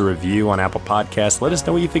leave us a review on Apple Podcasts. Let us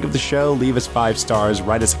know what you think of the show. Leave us 5 stars.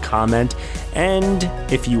 Write us a comment. And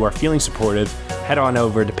if you are feeling supportive, head on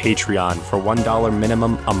over to Patreon. For $1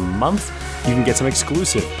 minimum a month, you can get some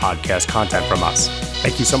exclusive podcast content from us.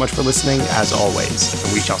 Thank you so much for listening, as always,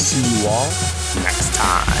 and we shall see you all next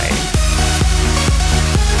time.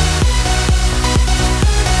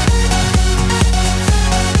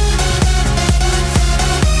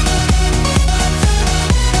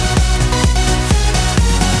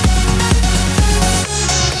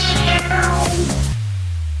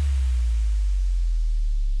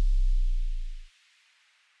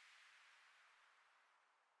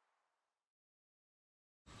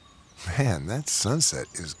 Man, that sunset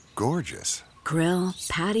is gorgeous. Grill,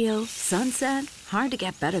 patio, sunset. Hard to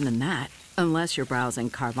get better than that. Unless you're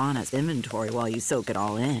browsing Carvana's inventory while you soak it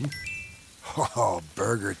all in. Oh,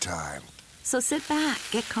 burger time. So sit back,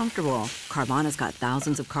 get comfortable. Carvana's got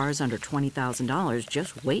thousands of cars under $20,000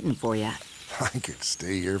 just waiting for you. I could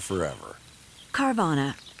stay here forever.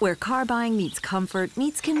 Carvana, where car buying meets comfort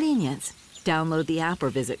meets convenience. Download the app or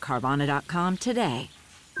visit Carvana.com today.